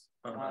zones,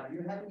 do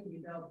you have any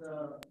data of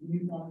the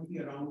uniformity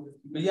around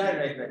the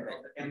right.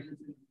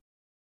 temperature?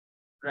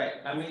 Right.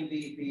 I mean,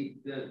 the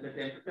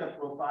temperature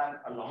profile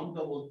along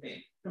the whole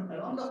thing. No,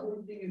 along the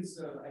whole thing is,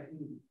 I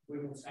think, way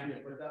more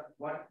standard.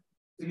 But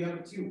so you have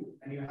a tube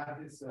and you have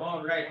this.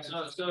 Oh, right.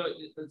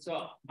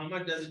 So how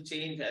much does it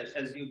change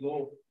as you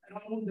go?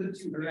 Along the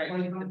tube, right?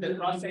 The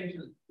cross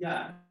section.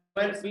 Yeah.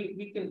 But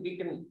we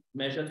can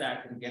measure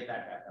that and get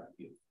that data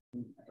to you.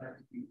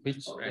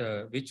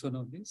 Which one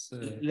of these?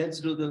 Let's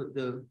do the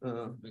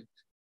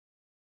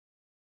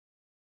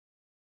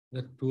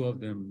There are two of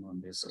them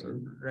on this.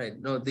 right.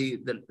 No, the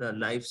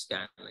live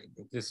scan, I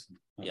think. This one.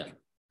 Okay. Yeah.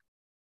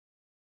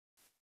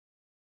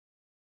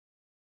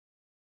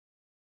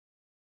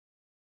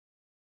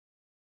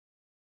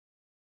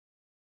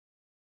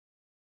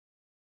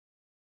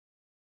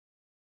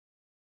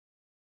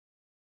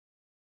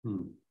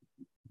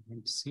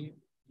 Let's see.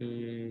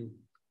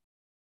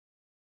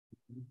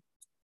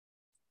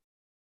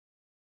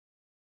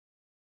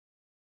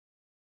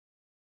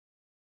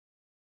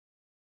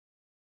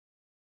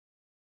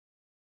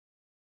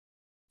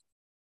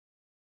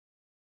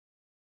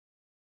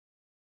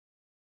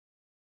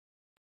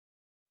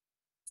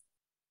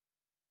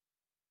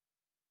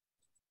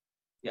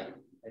 Yeah,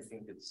 I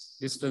think it's.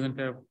 This doesn't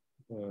have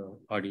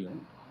audio.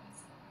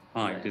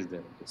 Right. It is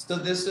there. So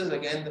this is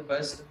again the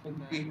first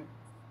we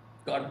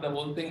got the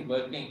whole thing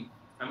working.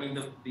 I mean,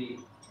 the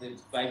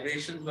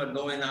vibrations were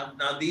low enough.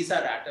 Now these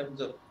are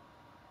atoms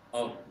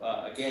of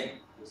again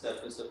the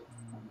surface of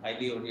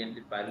highly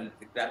oriented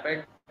pyrolytic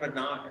graphite, but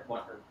now at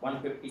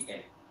 150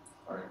 K.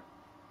 All right.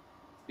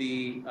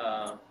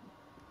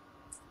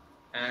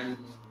 And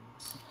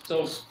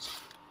so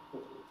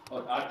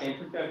our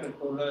temperature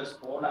controllers,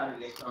 all our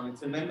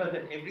electronics. Remember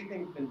that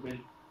everything's been built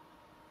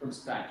from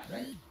scratch,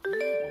 right?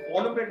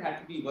 All of it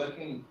had to be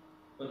working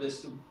for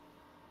this to,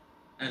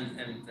 and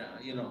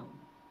you know,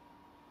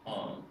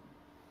 all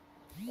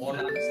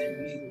our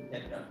assemblies,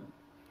 etc.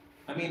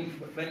 I mean,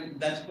 when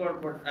that's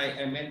what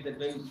I meant, that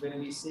when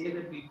we say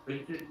that we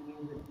built it,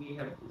 means that we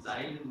have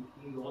designed and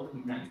made all the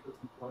mechanical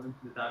components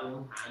with our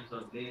own hands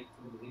on lathes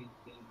and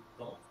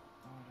so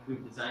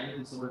we've designed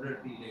and soldered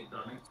the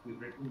electronics, we've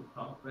written the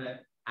software,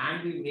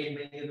 and we've made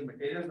many of the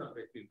materials of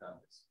which we've done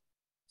this.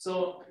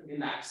 So in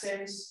that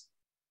sense,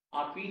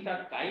 our feet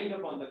are kind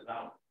of on the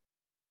ground,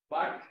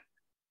 but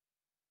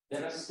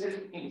there are still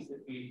things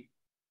that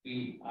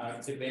we are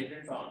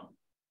dependent on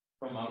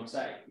from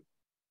outside.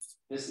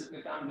 This has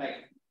become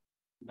like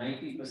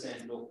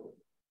 90% local,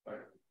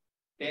 but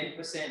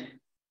 10%,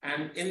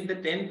 and in the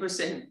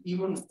 10%,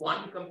 even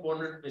one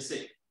component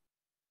missing,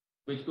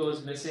 which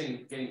goes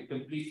missing, can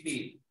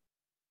completely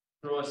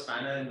throw a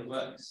spanner in the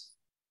works.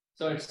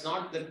 So it's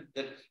not that,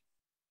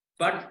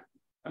 but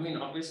I mean,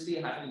 obviously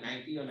having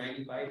 90 or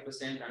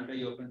 95% under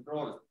your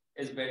control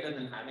is better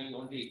than having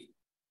only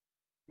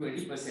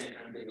 20%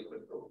 under your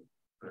control.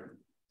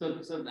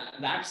 So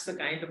that's the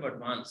kind of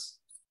advance.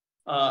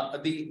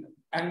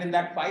 And in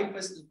that 5%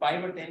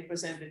 or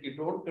 10% that you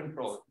don't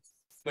control,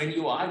 when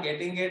you are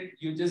getting it,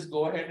 you just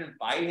go ahead and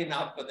buy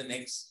enough for the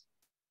next.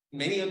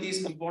 Many of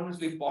these components,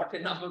 we bought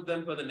enough of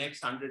them for the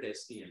next 100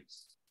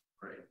 STMs,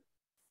 right?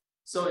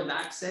 So in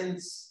that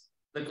sense,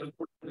 the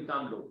components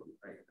become local,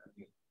 right?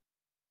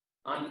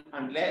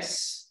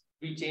 Unless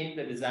we change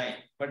the design,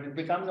 but it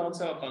becomes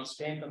also a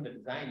constraint on the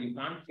design. You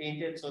can't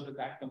change it so that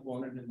that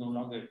component is no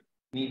longer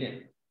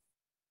needed,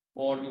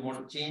 or you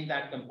want to change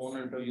that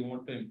component, or you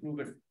want to improve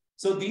it.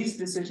 So these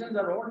decisions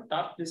are all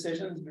tough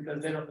decisions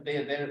because they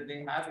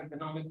have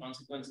economic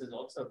consequences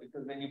also.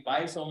 Because when you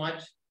buy so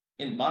much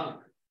in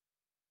bulk,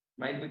 it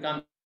might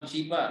become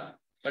cheaper,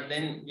 but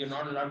then you're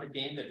not allowed to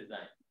change the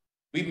design.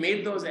 We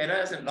made those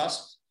errors and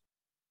lost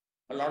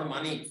a lot of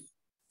money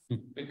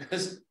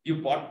because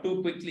you bought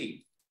too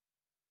quickly.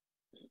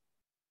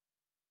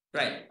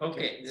 Right.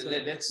 Okay. So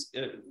let's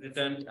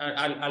return.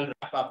 I'll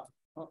wrap up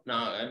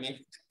now. I mean,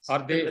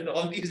 are they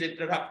all these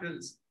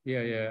interruptions?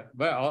 Yeah.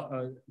 But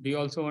do you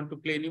also want to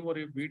play any more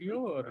video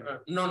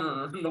or? No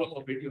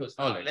more videos.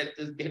 All right. Let's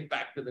just get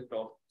back to the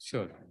talk.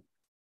 Sure.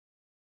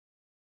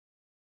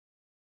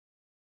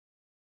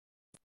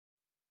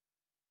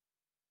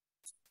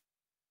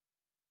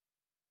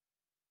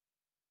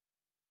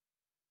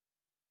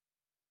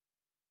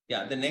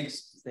 Yeah, the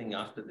next thing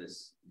after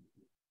this.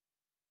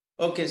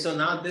 Okay, so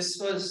now this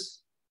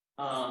was,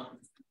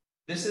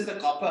 this is the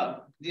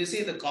copper. You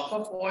see the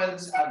copper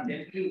foils are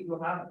generally, you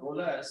have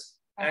rollers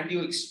and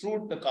you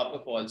extrude the copper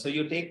foil. So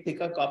you take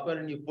thicker copper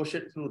and you push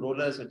it through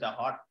rollers which are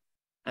hot.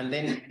 And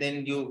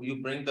then you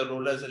bring the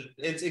rollers.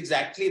 It's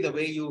exactly the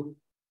way you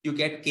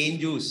get cane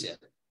juice. Yeah.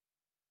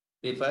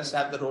 We first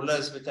have the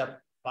rollers which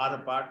are far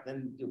apart,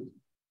 then you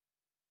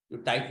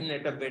tighten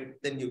it a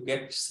bit, then you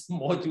get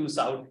more juice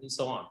out and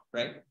so on,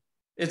 right?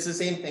 It's the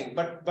same thing,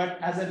 but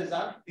as a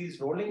result, these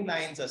rolling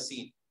lines are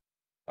seen,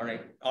 all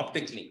right,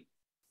 optically.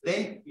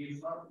 Then,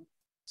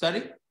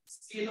 sorry?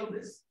 Scale of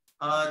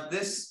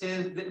this?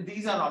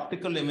 These are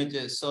optical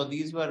images. So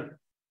these were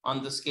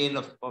on the scale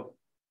of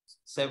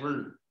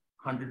several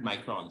hundred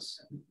microns.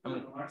 I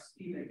mean,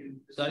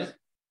 sorry?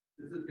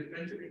 This is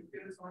differential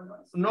interference on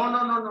us?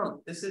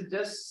 No. This is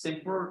just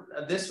simple.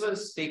 This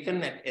was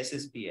taken at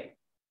SSPL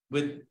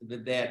with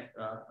their,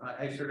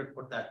 I should have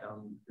put that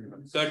down.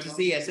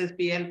 Courtesy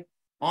SSPL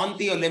on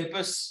the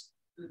Olympus.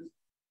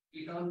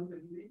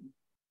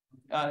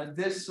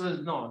 This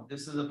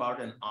is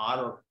about an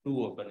hour or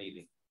two of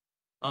annealing,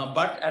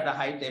 but at a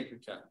high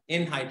temperature,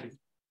 in high temperature.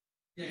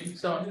 Yeah,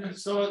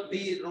 so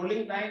the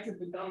rolling lines have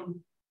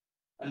become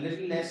a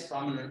little less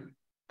prominent,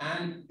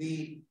 and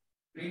the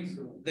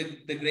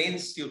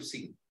grains you've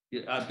seen,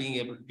 you're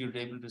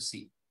able to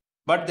see.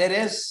 But there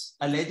is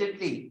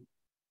allegedly,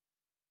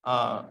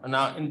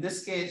 now in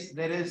this case,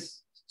 there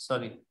is,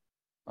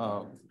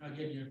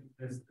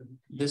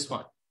 this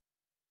one,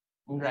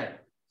 right.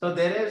 So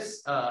there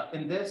is,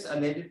 in this,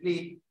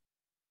 allegedly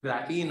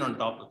graphene on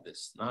top of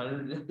this. Now,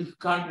 you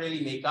can't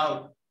really make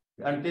out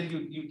until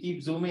you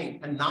keep zooming.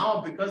 And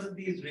now, because of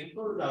these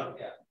wrinkles out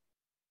here,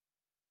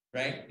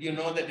 right, you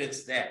know that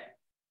it's there.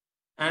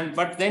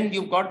 But then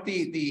you've got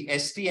the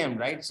STM,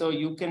 right? So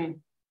you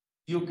can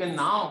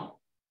now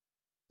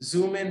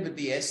zoom in with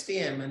the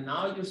STM, and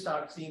now you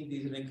start seeing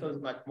these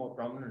wrinkles much more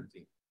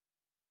prominently.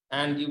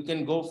 And you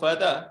can go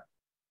further,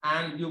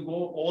 and you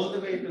go all the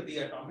way to the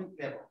atomic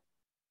level.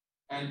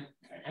 And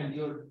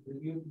you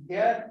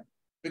here,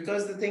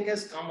 because the thing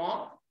has come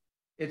off,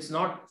 it's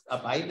not a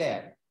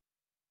bilayer.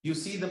 You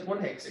see the full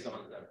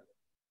hexagon there.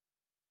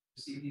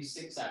 You see these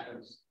 6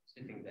 atoms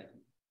sitting there.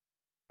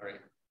 All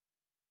right.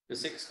 The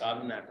 6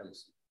 carbon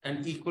atoms.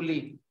 And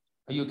equally,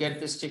 you get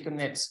this chicken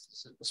net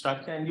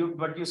structure,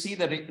 but you see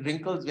the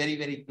wrinkles very,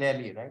 very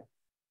clearly, right?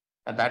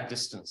 At that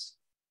distance.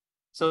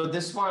 So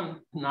this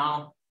one,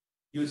 now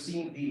you're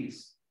seeing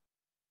these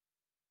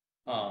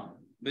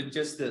with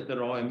just the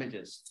raw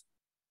images.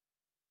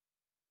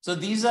 So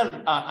these are,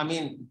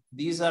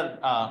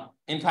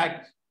 in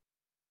fact,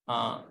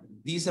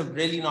 these have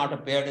really not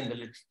appeared in the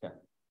literature,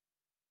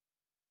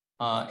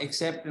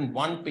 except in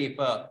one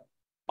paper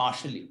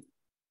partially.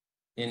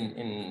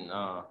 And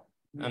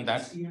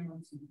that's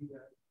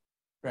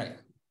right.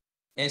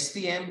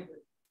 STM,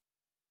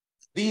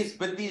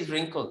 with these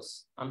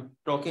wrinkles. I'm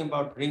talking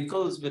about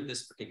wrinkles with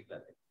this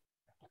particular thing.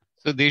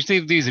 So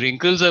Deshdeep, these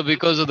wrinkles are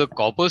because of the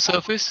copper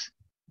surface?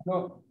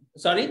 No,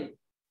 sorry?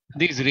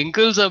 These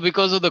wrinkles are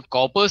because of the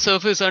copper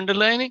surface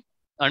underlying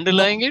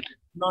it?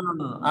 No.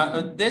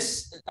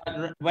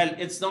 Well,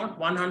 it's not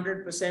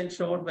 100%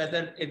 sure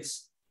whether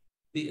it's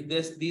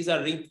these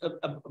are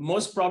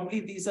most probably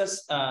this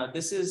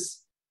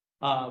is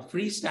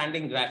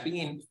freestanding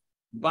graphene,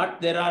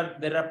 but there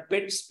are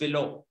pits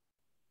below.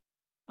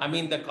 I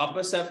mean, the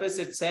copper surface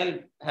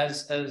itself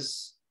has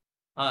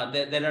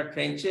there are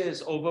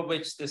trenches over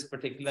which this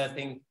particular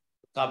thing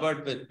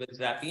covered with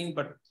graphene,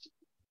 but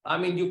I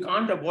mean, you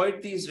can't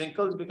avoid these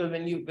wrinkles because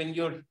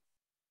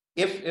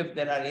if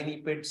there are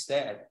any pits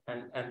there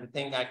and the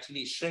thing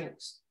actually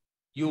shrinks,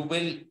 you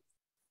will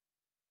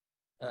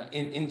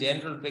in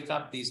general pick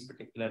up these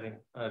particular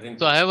wrinkles.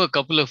 So I have a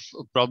couple of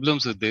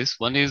problems with this.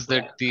 One is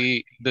that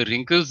the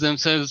wrinkles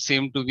themselves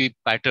seem to be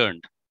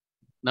patterned.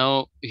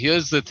 Now,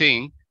 here's the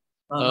thing.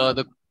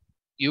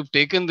 You've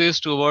taken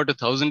this to about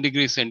 1,000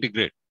 degrees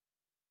centigrade.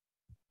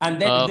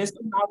 And then this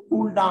will now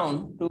cool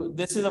down to,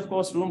 this is of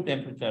course room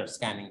temperature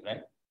scanning,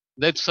 right?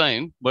 That's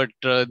fine, but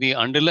the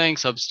underlying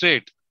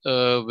substrate,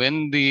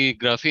 when the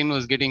graphene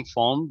was getting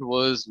formed,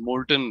 was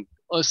molten,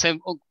 or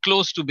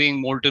close to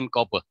being molten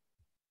copper.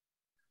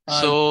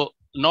 So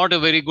not a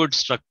very good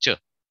structure,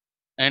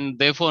 and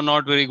therefore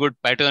not very good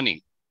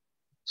patterning.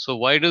 So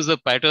why does the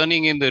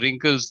patterning in the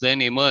wrinkles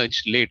then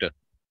emerge later?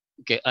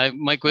 Okay,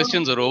 my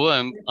questions are over.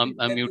 I'm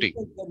muting.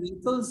 The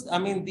wrinkles, I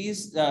mean,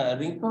 these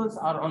wrinkles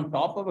are on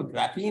top of a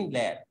graphene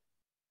layer,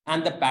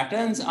 and the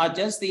patterns are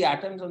just the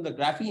atoms on the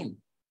graphene.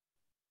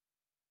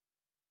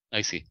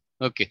 I see.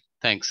 Okay,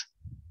 thanks.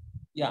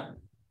 Yeah.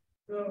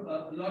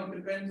 So a lot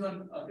depends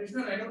on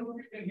Krishna. I don't know if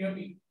you can hear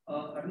me.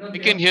 I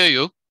can hear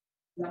you.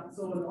 Yeah.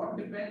 So a lot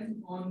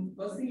depends on.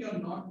 First thing, you're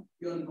not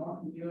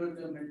near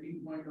the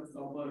melting point of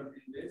copper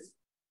in this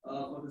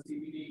for the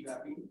CVD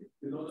graphene,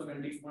 below the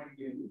melting point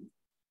clearly.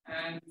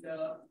 And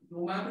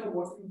no matter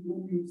what you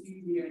do, you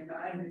see the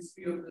entire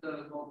history of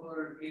the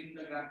copper in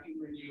the graphene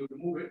when you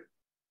remove it.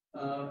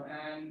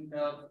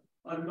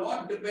 A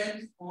lot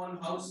depends on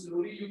how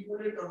slowly you pull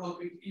it or how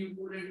quickly you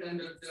pull it, and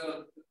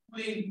the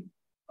cooling.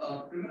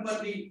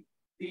 Remember,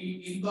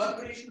 the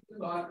incorporation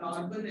of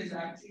carbon is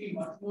actually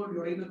much more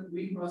during the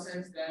cooling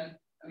process than,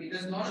 I mean,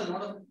 there's not a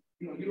lot of,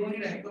 you don't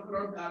need a heck of a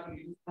lot of carbon,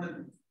 you just want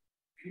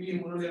a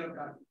monolayer of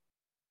carbon.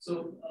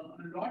 So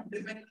a lot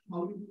depends on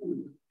how you do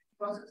it.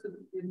 Process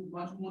is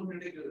much more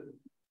critical,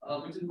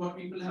 which is what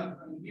people have.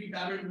 I mean, we've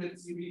dabbled with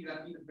CVD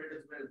graphene a bit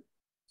as well.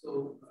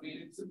 So I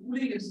mean, the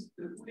cooling is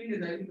I think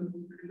the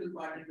most critical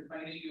part in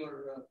defining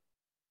your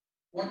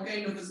what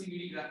kind of a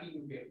CVD graphene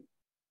you get.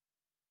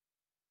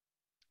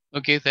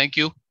 Okay, thank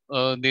you.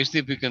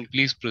 Deshdeep, you can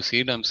please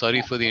proceed. I'm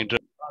sorry for the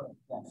interruption.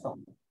 Yeah, sure.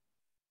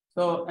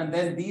 So, and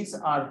then these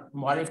are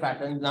Moire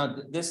patterns. Now,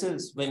 this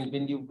is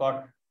when you've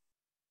got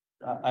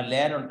a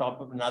layer on top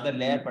of another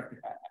layer, but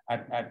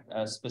at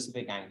a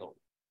specific angle.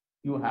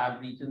 You have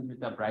regions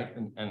which are bright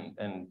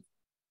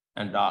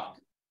and dark.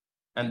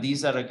 And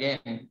these are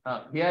again,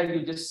 here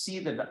you just see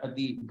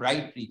the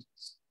bright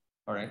regions,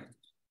 all right?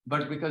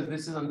 But because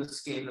this is on the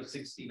scale of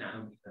 60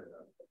 nanometers,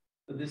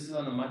 so this is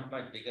on a much,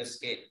 much bigger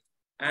scale.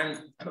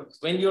 And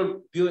when you're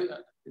viewing,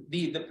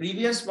 the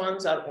previous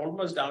ones are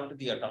almost down to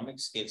the atomic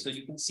scale. So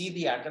you can see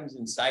the atoms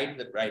inside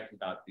the bright and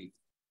dark region.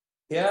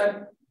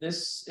 Here,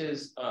 this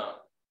is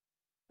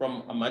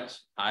from a much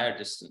higher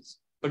distance.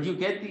 But you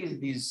get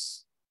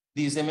these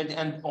images,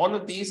 and all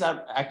of these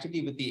are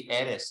actually with the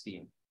air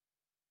STM.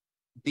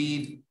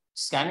 The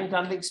scanning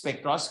tunneling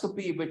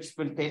spectroscopy, which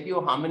will tell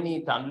you how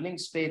many tunneling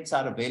states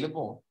are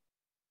available,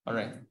 all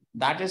right,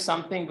 that is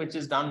something which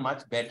is done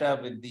much better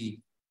with the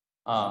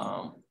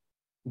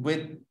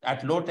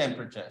at low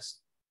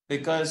temperatures,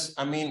 because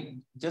I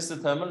mean, just the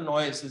thermal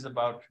noise is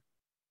about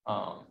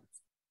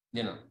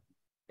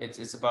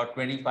it's about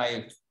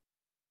 25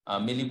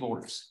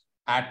 millivolts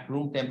at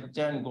room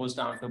temperature and goes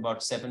down to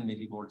about 7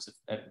 millivolts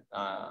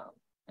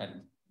at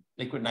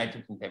liquid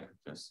nitrogen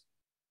temperatures.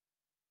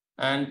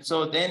 And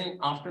so then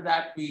after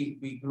that,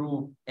 we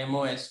grew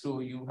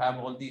MOS2. You have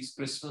all these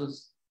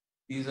crystals.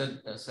 These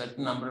are a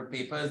certain number of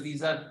papers.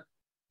 These are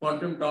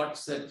quantum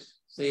dots that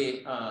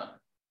say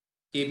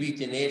KB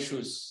Jinesh,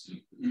 who's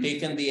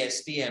taken the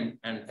STM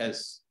and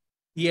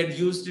he had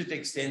used it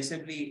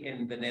extensively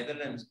in the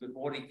Netherlands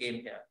before he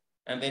came here.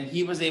 And then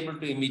he was able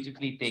to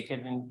immediately take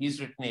it, and he's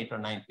written 8 or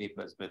 9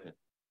 papers with it.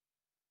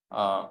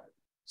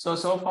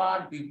 So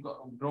far we've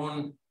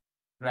grown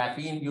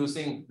graphene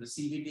using the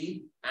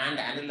CVD and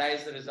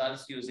analyzed the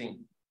results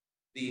using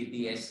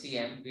the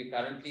STM. We're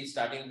currently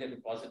studying the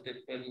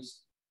deposited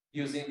films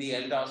using the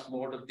LDOS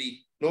mode of the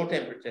low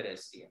temperature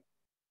STM.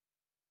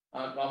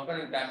 Copper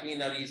and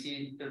graphene are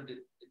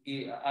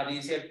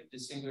easier to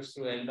distinguish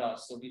through LDOS,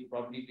 so we'll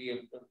probably be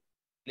able to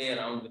play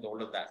around with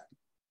all of that.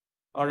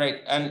 All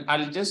right, and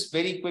I'll just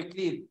very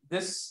quickly,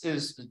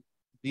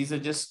 these are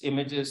just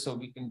images, so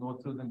we can go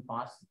through them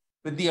fast.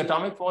 With the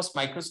atomic force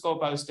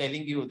microscope, I was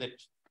telling you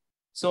that,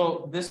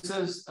 so this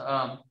is,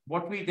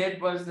 what we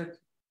did was that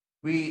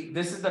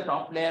this is the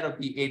top layer of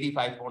the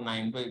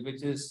 8549,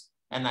 which is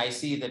an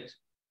IC that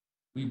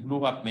we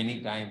blew up many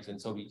times. And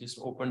so we just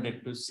opened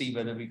it to see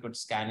whether we could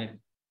scan it.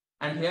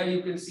 And here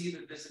you can see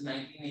that this is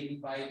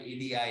 1985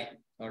 ADI,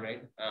 all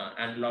right,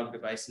 analog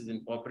devices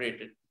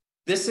incorporated.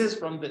 This is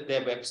from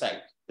their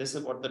website. This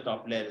is what the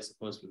top layer is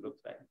supposed to look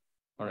like,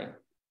 all right.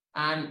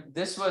 And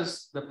this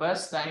was the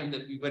first time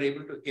that we were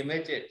able to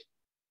image it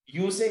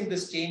using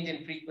this change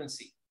in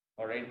frequency,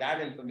 all right,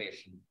 that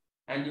information.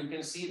 And you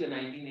can see the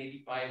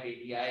 1985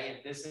 ADI,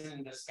 and this is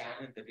in the scan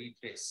and the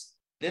retrace.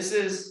 This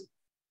is,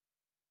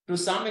 to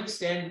some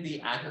extent,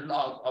 the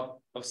analog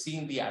of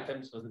seeing the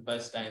atoms for the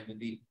first time with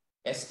the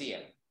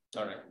STM,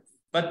 all right.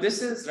 But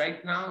this is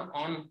right now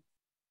on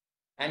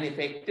an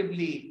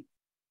effectively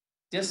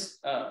just,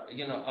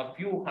 a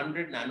few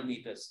hundred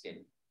nanometer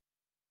scale.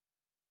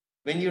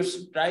 When you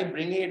try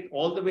bringing it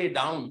all the way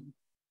down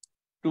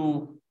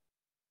to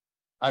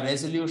a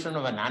resolution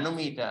of a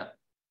nanometer,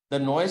 the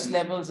noise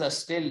levels are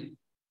still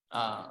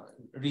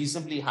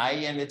reasonably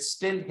high, and it's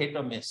still hit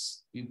or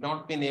miss. We've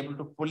not been able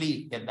to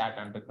fully get that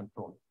under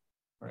control,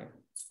 right?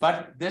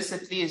 But this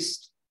at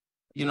least,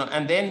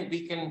 and then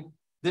we can,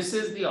 this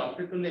is the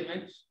optical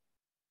image.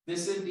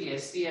 This is the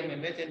STM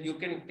image, and you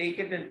can take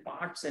it in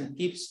parts and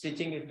keep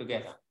stitching it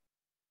together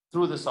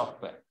through the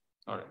software,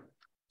 all right.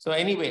 So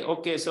anyway,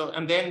 okay, so,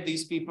 and then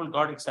these people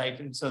got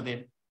excited, so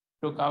they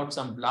took out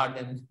some blood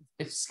and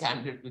they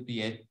scanned it with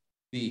the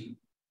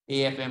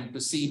AFM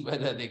to see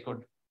whether they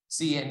could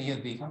see any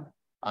of the,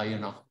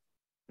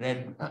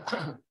 red,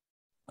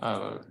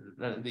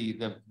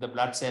 the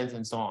blood cells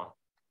and so on.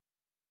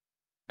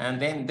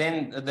 And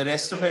then the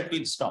rest of it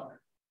will stop.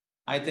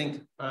 I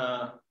think,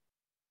 I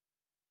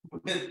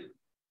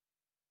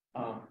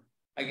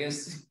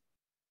guess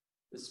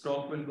the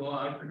stroke will go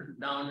out and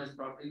down as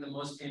probably the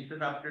most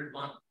interrupted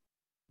one,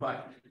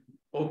 but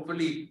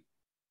hopefully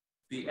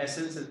the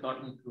essence has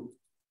gotten through.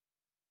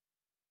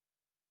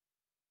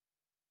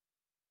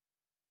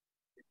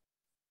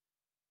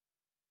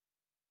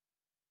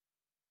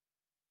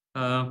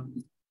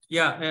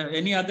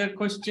 Any other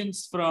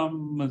questions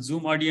from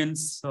Zoom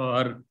audience?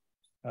 Or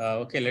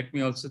okay, let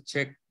me also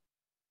check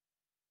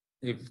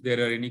if there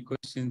are any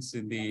questions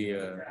in the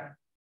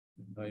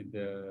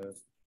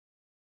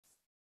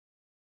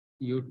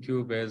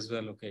YouTube as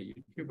well. Okay,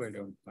 YouTube, I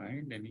don't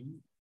find any.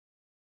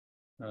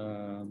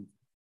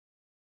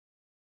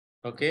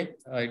 Okay,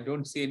 I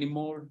don't see any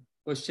more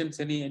questions?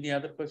 Any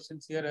other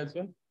questions here as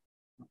well?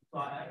 So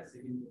I have a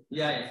second.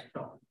 Yeah.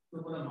 So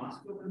for the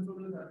master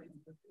controllers, are they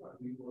interested or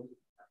we go?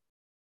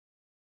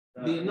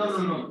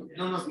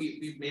 No.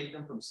 We made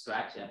them from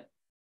scratch. Yeah.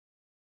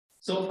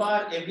 So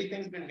far,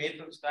 everything's been made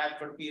from scratch,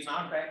 but we are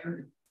now trying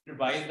to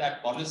revise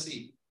that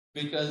policy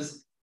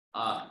because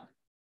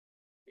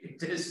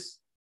it is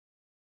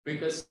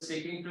because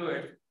sticking to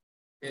it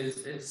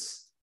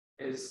is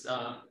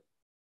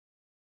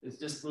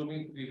just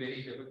proving to be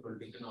very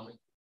difficult economically.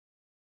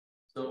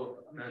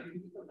 So,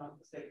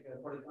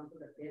 for example,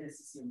 the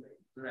NSCM,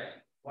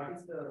 right. What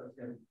is the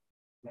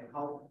like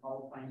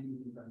how finally you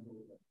can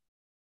control that?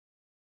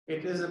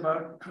 It is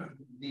about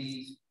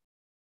the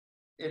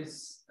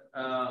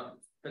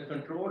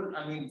control.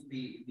 I mean,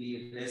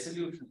 the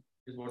resolution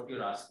is what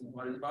you're asking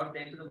for. It's about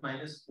 10 to the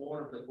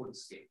 -4 of the full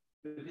scale.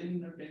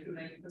 Within 10 to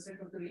 90%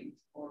 of the range,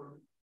 or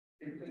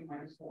 10 to the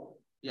 -4?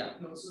 Yeah.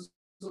 No,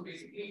 so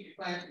basically, if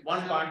I have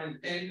one part in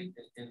 10,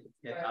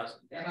 if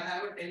I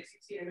have a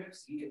 1060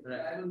 MFC,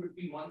 right. I will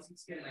between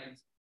 160 and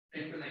 90,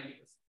 10 to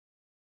 90%.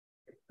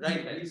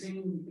 Right. Using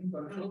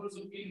Controls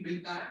will be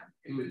with that,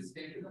 if it's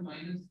 10 to the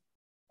 -4.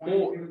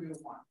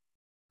 -0.001.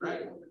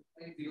 Right.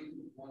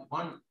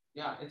 0.001.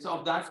 Yeah, it's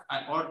of that.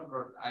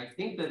 I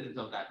think that it's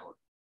of that order.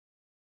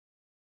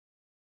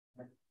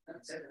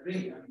 That's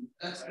great. I mean,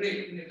 that's great.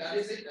 If that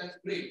is it, that's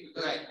great.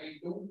 Because Right. I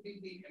don't think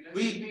the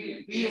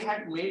We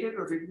had made it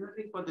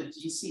originally for the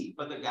GC,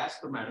 for the gas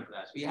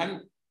chromatographs.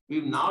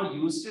 We've now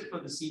used it for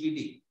the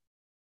CVD.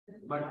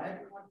 But I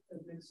have not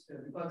convinced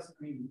because I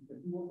mean the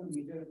two of the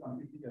major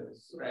competitors,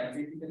 right.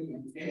 basically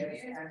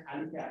Indigenous and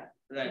Alicat.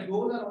 Right.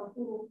 Those are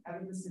also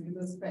having the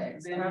similar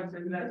specs. They have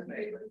similar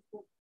specs.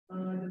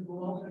 Just go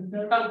off and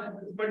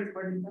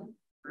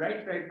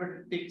Right, but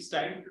it takes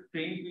time to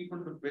train people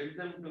to build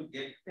them, to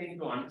get things,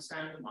 to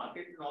understand the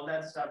market and all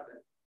that stuff.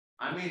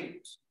 I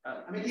mean,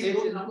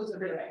 those numbers are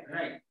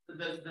right.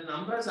 The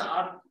numbers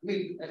are,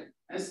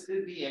 as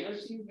the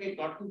MFC we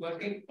got to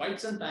working quite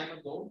some time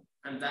ago,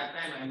 and that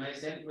time I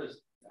myself was.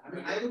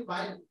 I would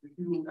buy it if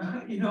you,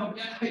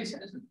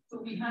 So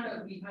we had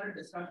a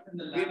discussion in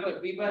the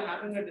lab. We were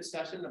having a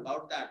discussion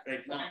about that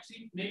right now.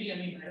 Actually, maybe I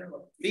don't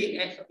know.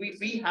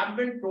 We have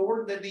been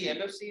told that the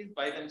MFCs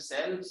by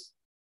themselves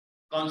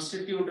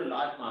constitute a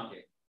large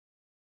market.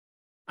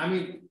 I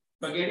mean,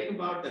 forgetting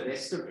about the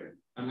rest of it.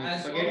 I mean,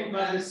 forgetting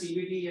about the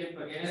CVD and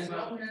forgetting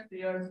about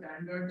they are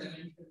standard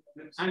dimension.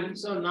 and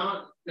so now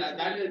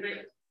that is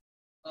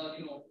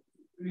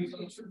we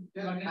should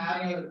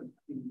have a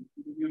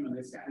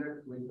the standard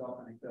window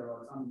connector or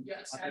some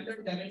standard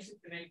dimension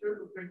connector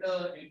to fit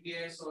a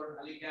NPS or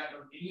Alicat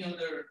or any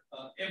other.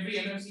 Every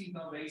MFC is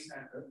now very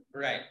standard,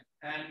 right?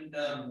 And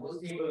most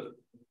people.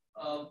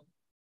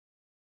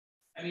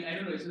 I mean, I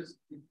don't know. Is this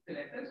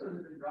connectors or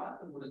is it RAS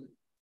or what is it?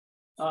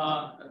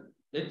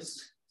 It's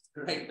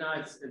right now.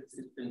 It's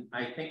been,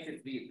 I think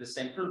the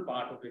central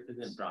part of it is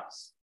in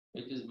brass,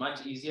 which is much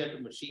easier to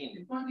machine.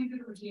 It's not easy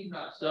to machine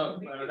brass. So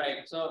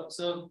right. So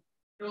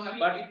I mean,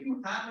 but if you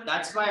have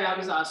that's why I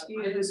was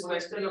asking you this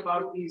question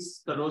about these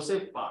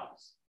corrosive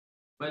parts,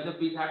 whether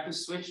we have to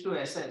switch to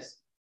SS.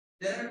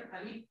 There are,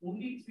 I mean,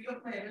 only 3 of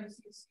my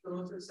MFCs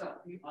corrosive stuff.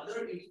 The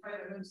other 85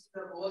 MFCs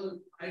are all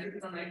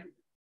hydrogen on nitrogen.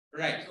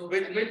 Right. So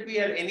which we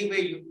are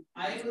anyway.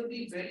 I will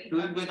be very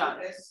doing with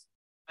happy to test.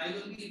 I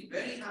will be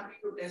very happy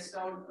to test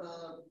out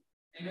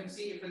MFC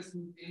if it's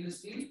in the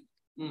steel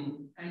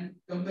and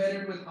compare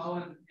it with how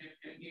an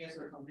MPS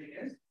or something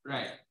is.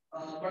 Right.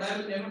 But I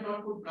will never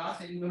not put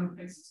brass anywhere in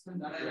my system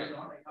that I will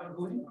not. I'm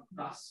going on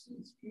brass.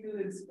 steel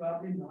is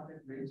probably not a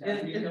great.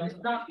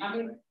 It's not. I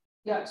mean,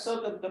 yeah. So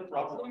the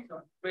problem.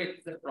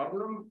 Wait. The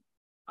problem.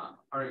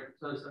 All right.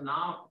 So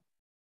now,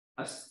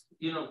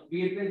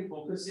 we have been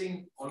focusing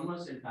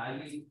almost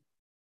entirely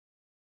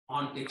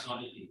on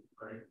technology,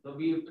 right? So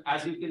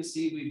as you can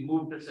see, we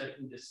moved a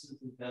certain distance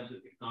in terms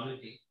of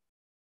technology.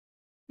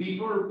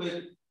 People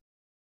with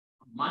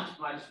much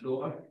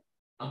lower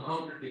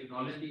amount of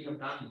technology have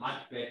done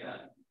much better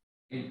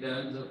in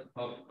terms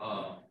of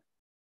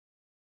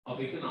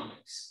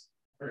economics,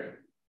 right?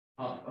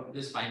 Of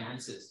this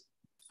finances.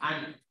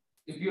 And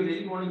if you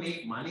really want to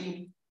make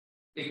money,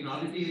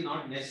 technology is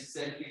not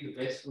necessarily the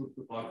best route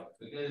to follow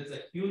because it's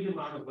a huge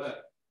amount of work.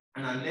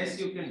 And unless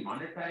you can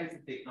monetize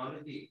the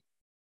technology,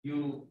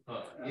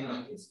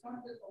 it's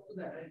not just also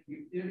that, right?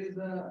 If there is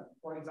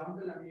for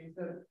example, I mean,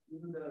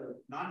 even the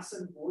nuts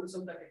and bolts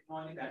of the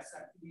technology that's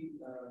actually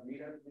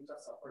made us which have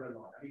suffered a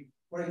lot. I mean,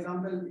 for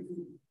example, if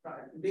you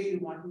today you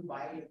want to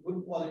buy a good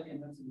quality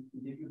MFC,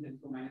 if you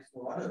did to -4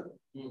 order,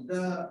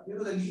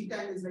 the lead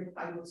time is like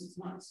 5 or 6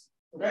 months.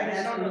 Right.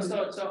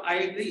 So I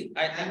agree.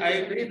 I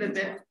agree that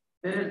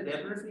there is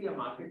definitely a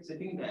market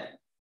sitting there,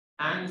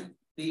 and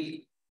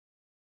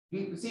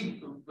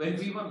when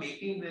we were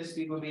making this,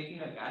 we were making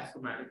a gas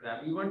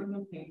chromatograph. We weren't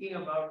even thinking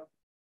about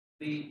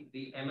the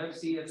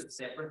MFC as a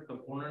separate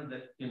component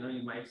that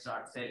you might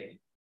start selling.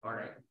 All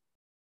right.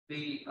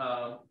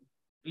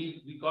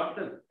 We got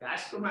the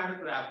gas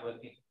chromatograph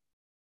working,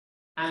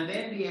 and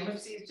then the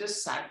MFCs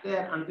just sat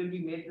there until we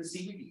made the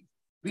CVD.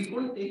 we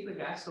couldn't take the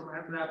gas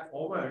chromatograph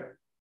forward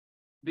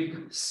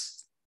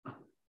because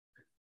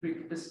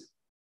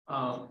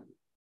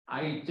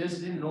I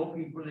just didn't know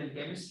people in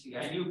chemistry.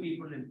 I knew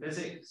people in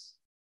physics,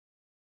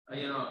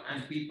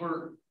 and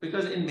people,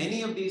 because in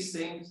many of these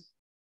things,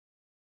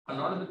 a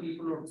lot of the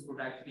people who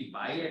would actually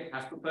buy it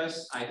have to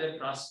first either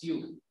trust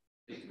you.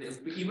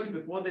 Even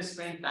before they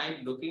spend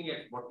time looking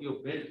at what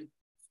you built,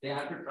 they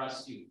have to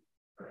trust you,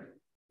 right?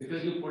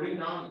 Because you're putting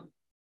down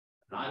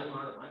a large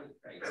amount of money,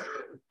 right?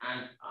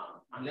 And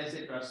unless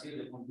they trust you,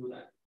 they won't do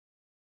that.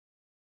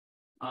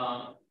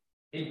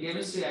 In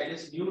chemistry, I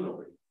just knew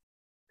nobody.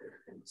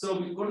 So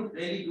we couldn't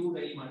really do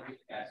very much with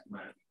gas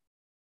chromatography.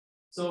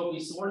 So we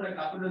sold a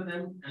couple of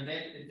them and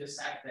then it just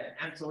sat there,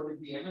 and so did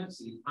the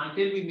MFC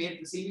until we made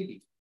the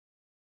CVD.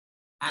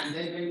 And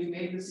then when we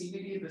made the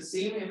CVD, the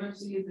same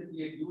MFCs that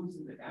we had used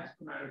in the gas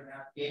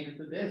chromatograph came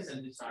into this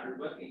and they started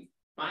working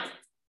fine.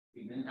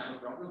 We didn't have a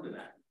problem with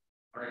that.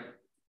 All right.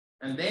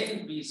 And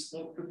then we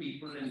spoke to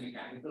people in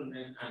mechanical,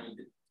 and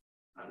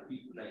other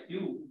people like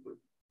you,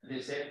 and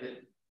they said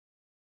that,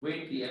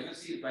 wait, the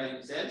MFCs by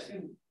themselves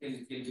can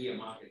be a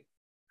market.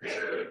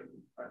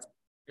 But,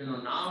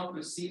 now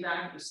to see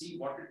that, to see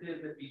what it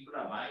is that people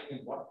are buying, in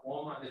what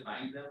form are they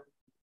buying them,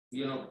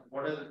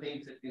 what are the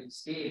things that can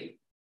scale,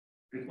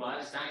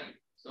 requires time.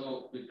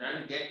 So we're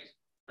trying to get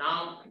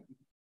now,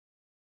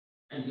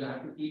 and you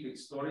have to keep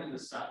exploring the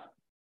stuff.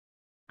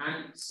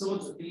 And so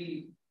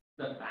the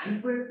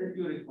bandwidth that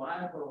you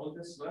require for all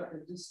this work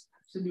is just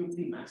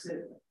absolutely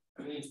massive.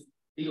 I mean,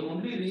 the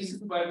only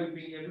reason why we've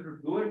been able to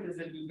do it is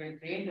that we've been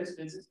trained as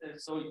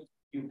physicists, so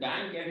you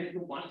can get into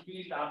one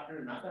field after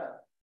another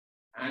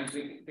and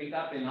pick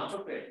up enough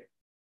of it.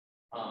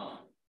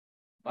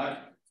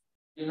 But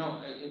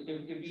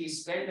if we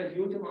spend a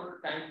huge amount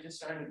of time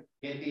just trying to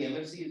get the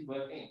MFCs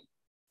working,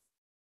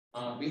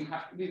 we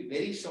have to be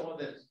very sure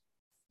that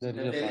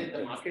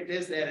the market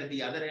is there at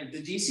the other end.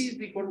 The GCs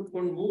we couldn't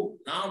move.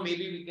 Now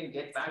maybe we can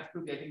get back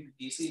to getting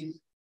the GCs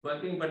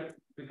working, but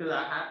because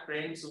I have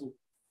friends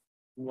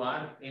who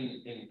are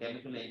in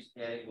chemical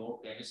engineering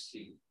or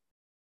chemistry,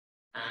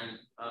 and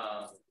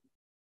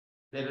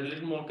they're a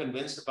little more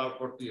convinced about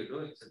what we are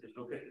doing, so they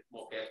look at it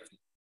more carefully.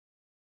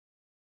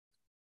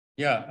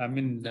 Yeah, I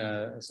mean,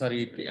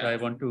 sorry, yeah. I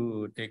want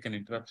to take an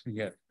interruption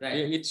here. Right.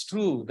 It's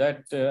true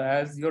that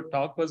as your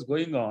talk was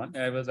going on,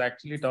 I was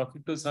actually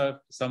talking to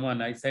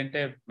someone. I sent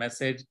a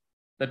message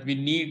that we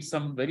need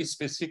some very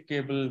specific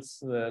cables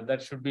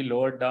that should be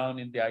lowered down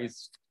in the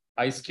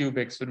ice cube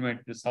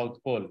experiment, the South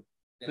Pole.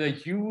 Yeah. It's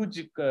a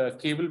huge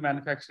cable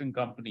manufacturing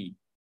company.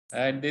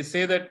 And they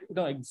say that,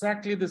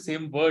 exactly the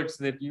same words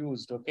that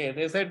used. Okay,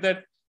 they said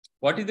that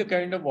what is the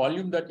kind of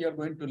volume that you're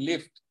going to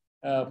lift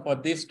for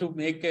this to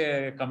make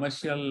a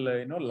commercial,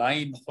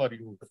 line for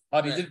you?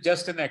 Or is it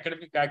just an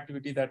academic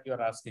activity that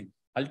you're asking?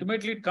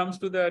 Ultimately, it comes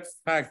to that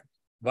fact.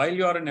 While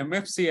you're an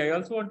MFC, I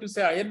also want to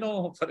say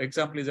INO, for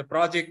example, is a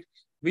project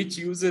which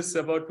uses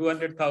about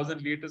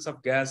 200,000 liters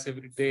of gas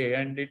every day,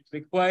 and it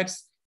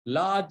requires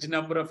large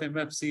number of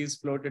MFCs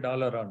floated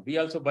all around. We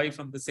also buy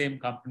from the same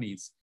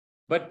companies.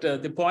 But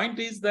the point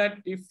is that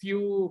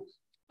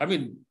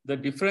the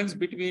difference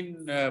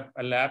between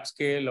a lab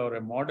scale or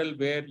a model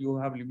where you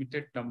have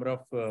limited number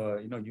of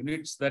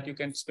units that you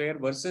can spare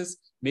versus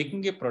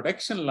making a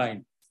production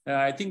line,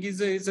 I think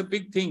is a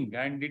big thing,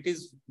 and it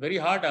is very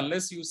hard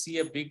unless you see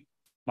a big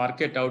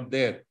market out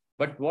there.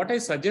 But what I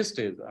suggest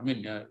is,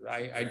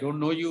 I don't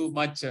know you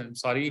much. I'm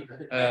sorry,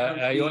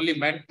 I only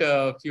met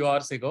a few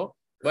hours ago.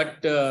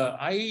 But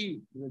I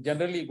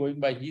generally, going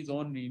by his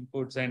own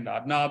inputs and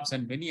Arnab's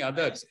and many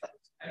others.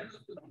 I don't know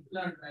if people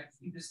are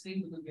actually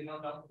listening because we're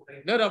not talking about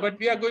it. No, but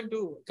we are going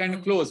to kind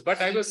of close.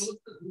 But I was.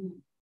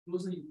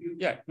 Close the YouTube.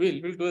 Yeah, we'll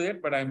do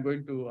that. But I'm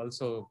going to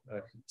also.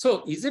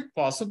 So, is it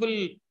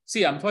possible?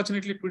 See,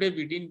 unfortunately, today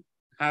we didn't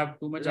have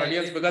too much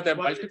audience because there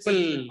are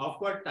multiple.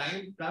 Awkward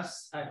time.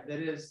 Plus,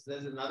 there's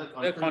another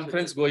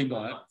conference going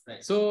on.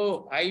 Right.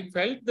 So, I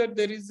felt that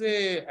there is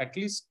at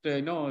least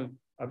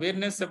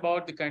awareness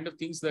about the kind of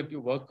things that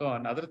you work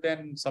on, other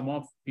than some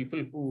of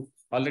people who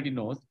already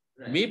know.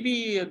 Right.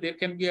 Maybe there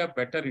can be a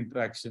better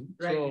interaction.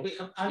 Right.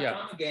 So, I'll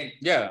come again.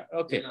 Yeah.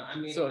 Okay.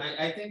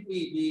 I think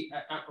we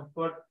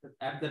put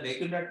at the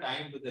regular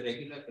time with the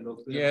regular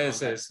colloquium.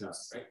 Yes.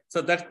 Right?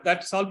 So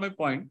that's all my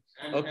point.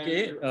 And,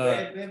 okay. And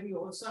where we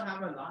also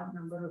have a large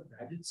number of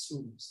graduate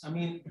students.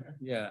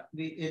 Yeah.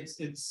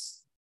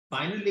 It's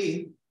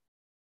finally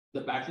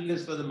the battle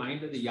is for the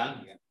mind of the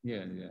young.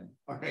 Yeah.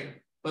 All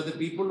right. For the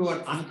people who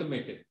are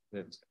uncommitted.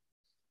 That's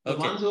the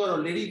ones who are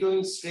already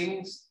doing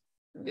strings.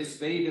 It's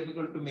very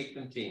difficult to make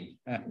them change.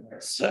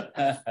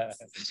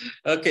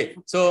 Okay,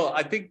 so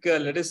I think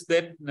let us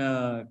then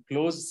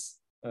close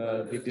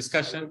the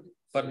discussion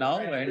for now,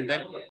 and then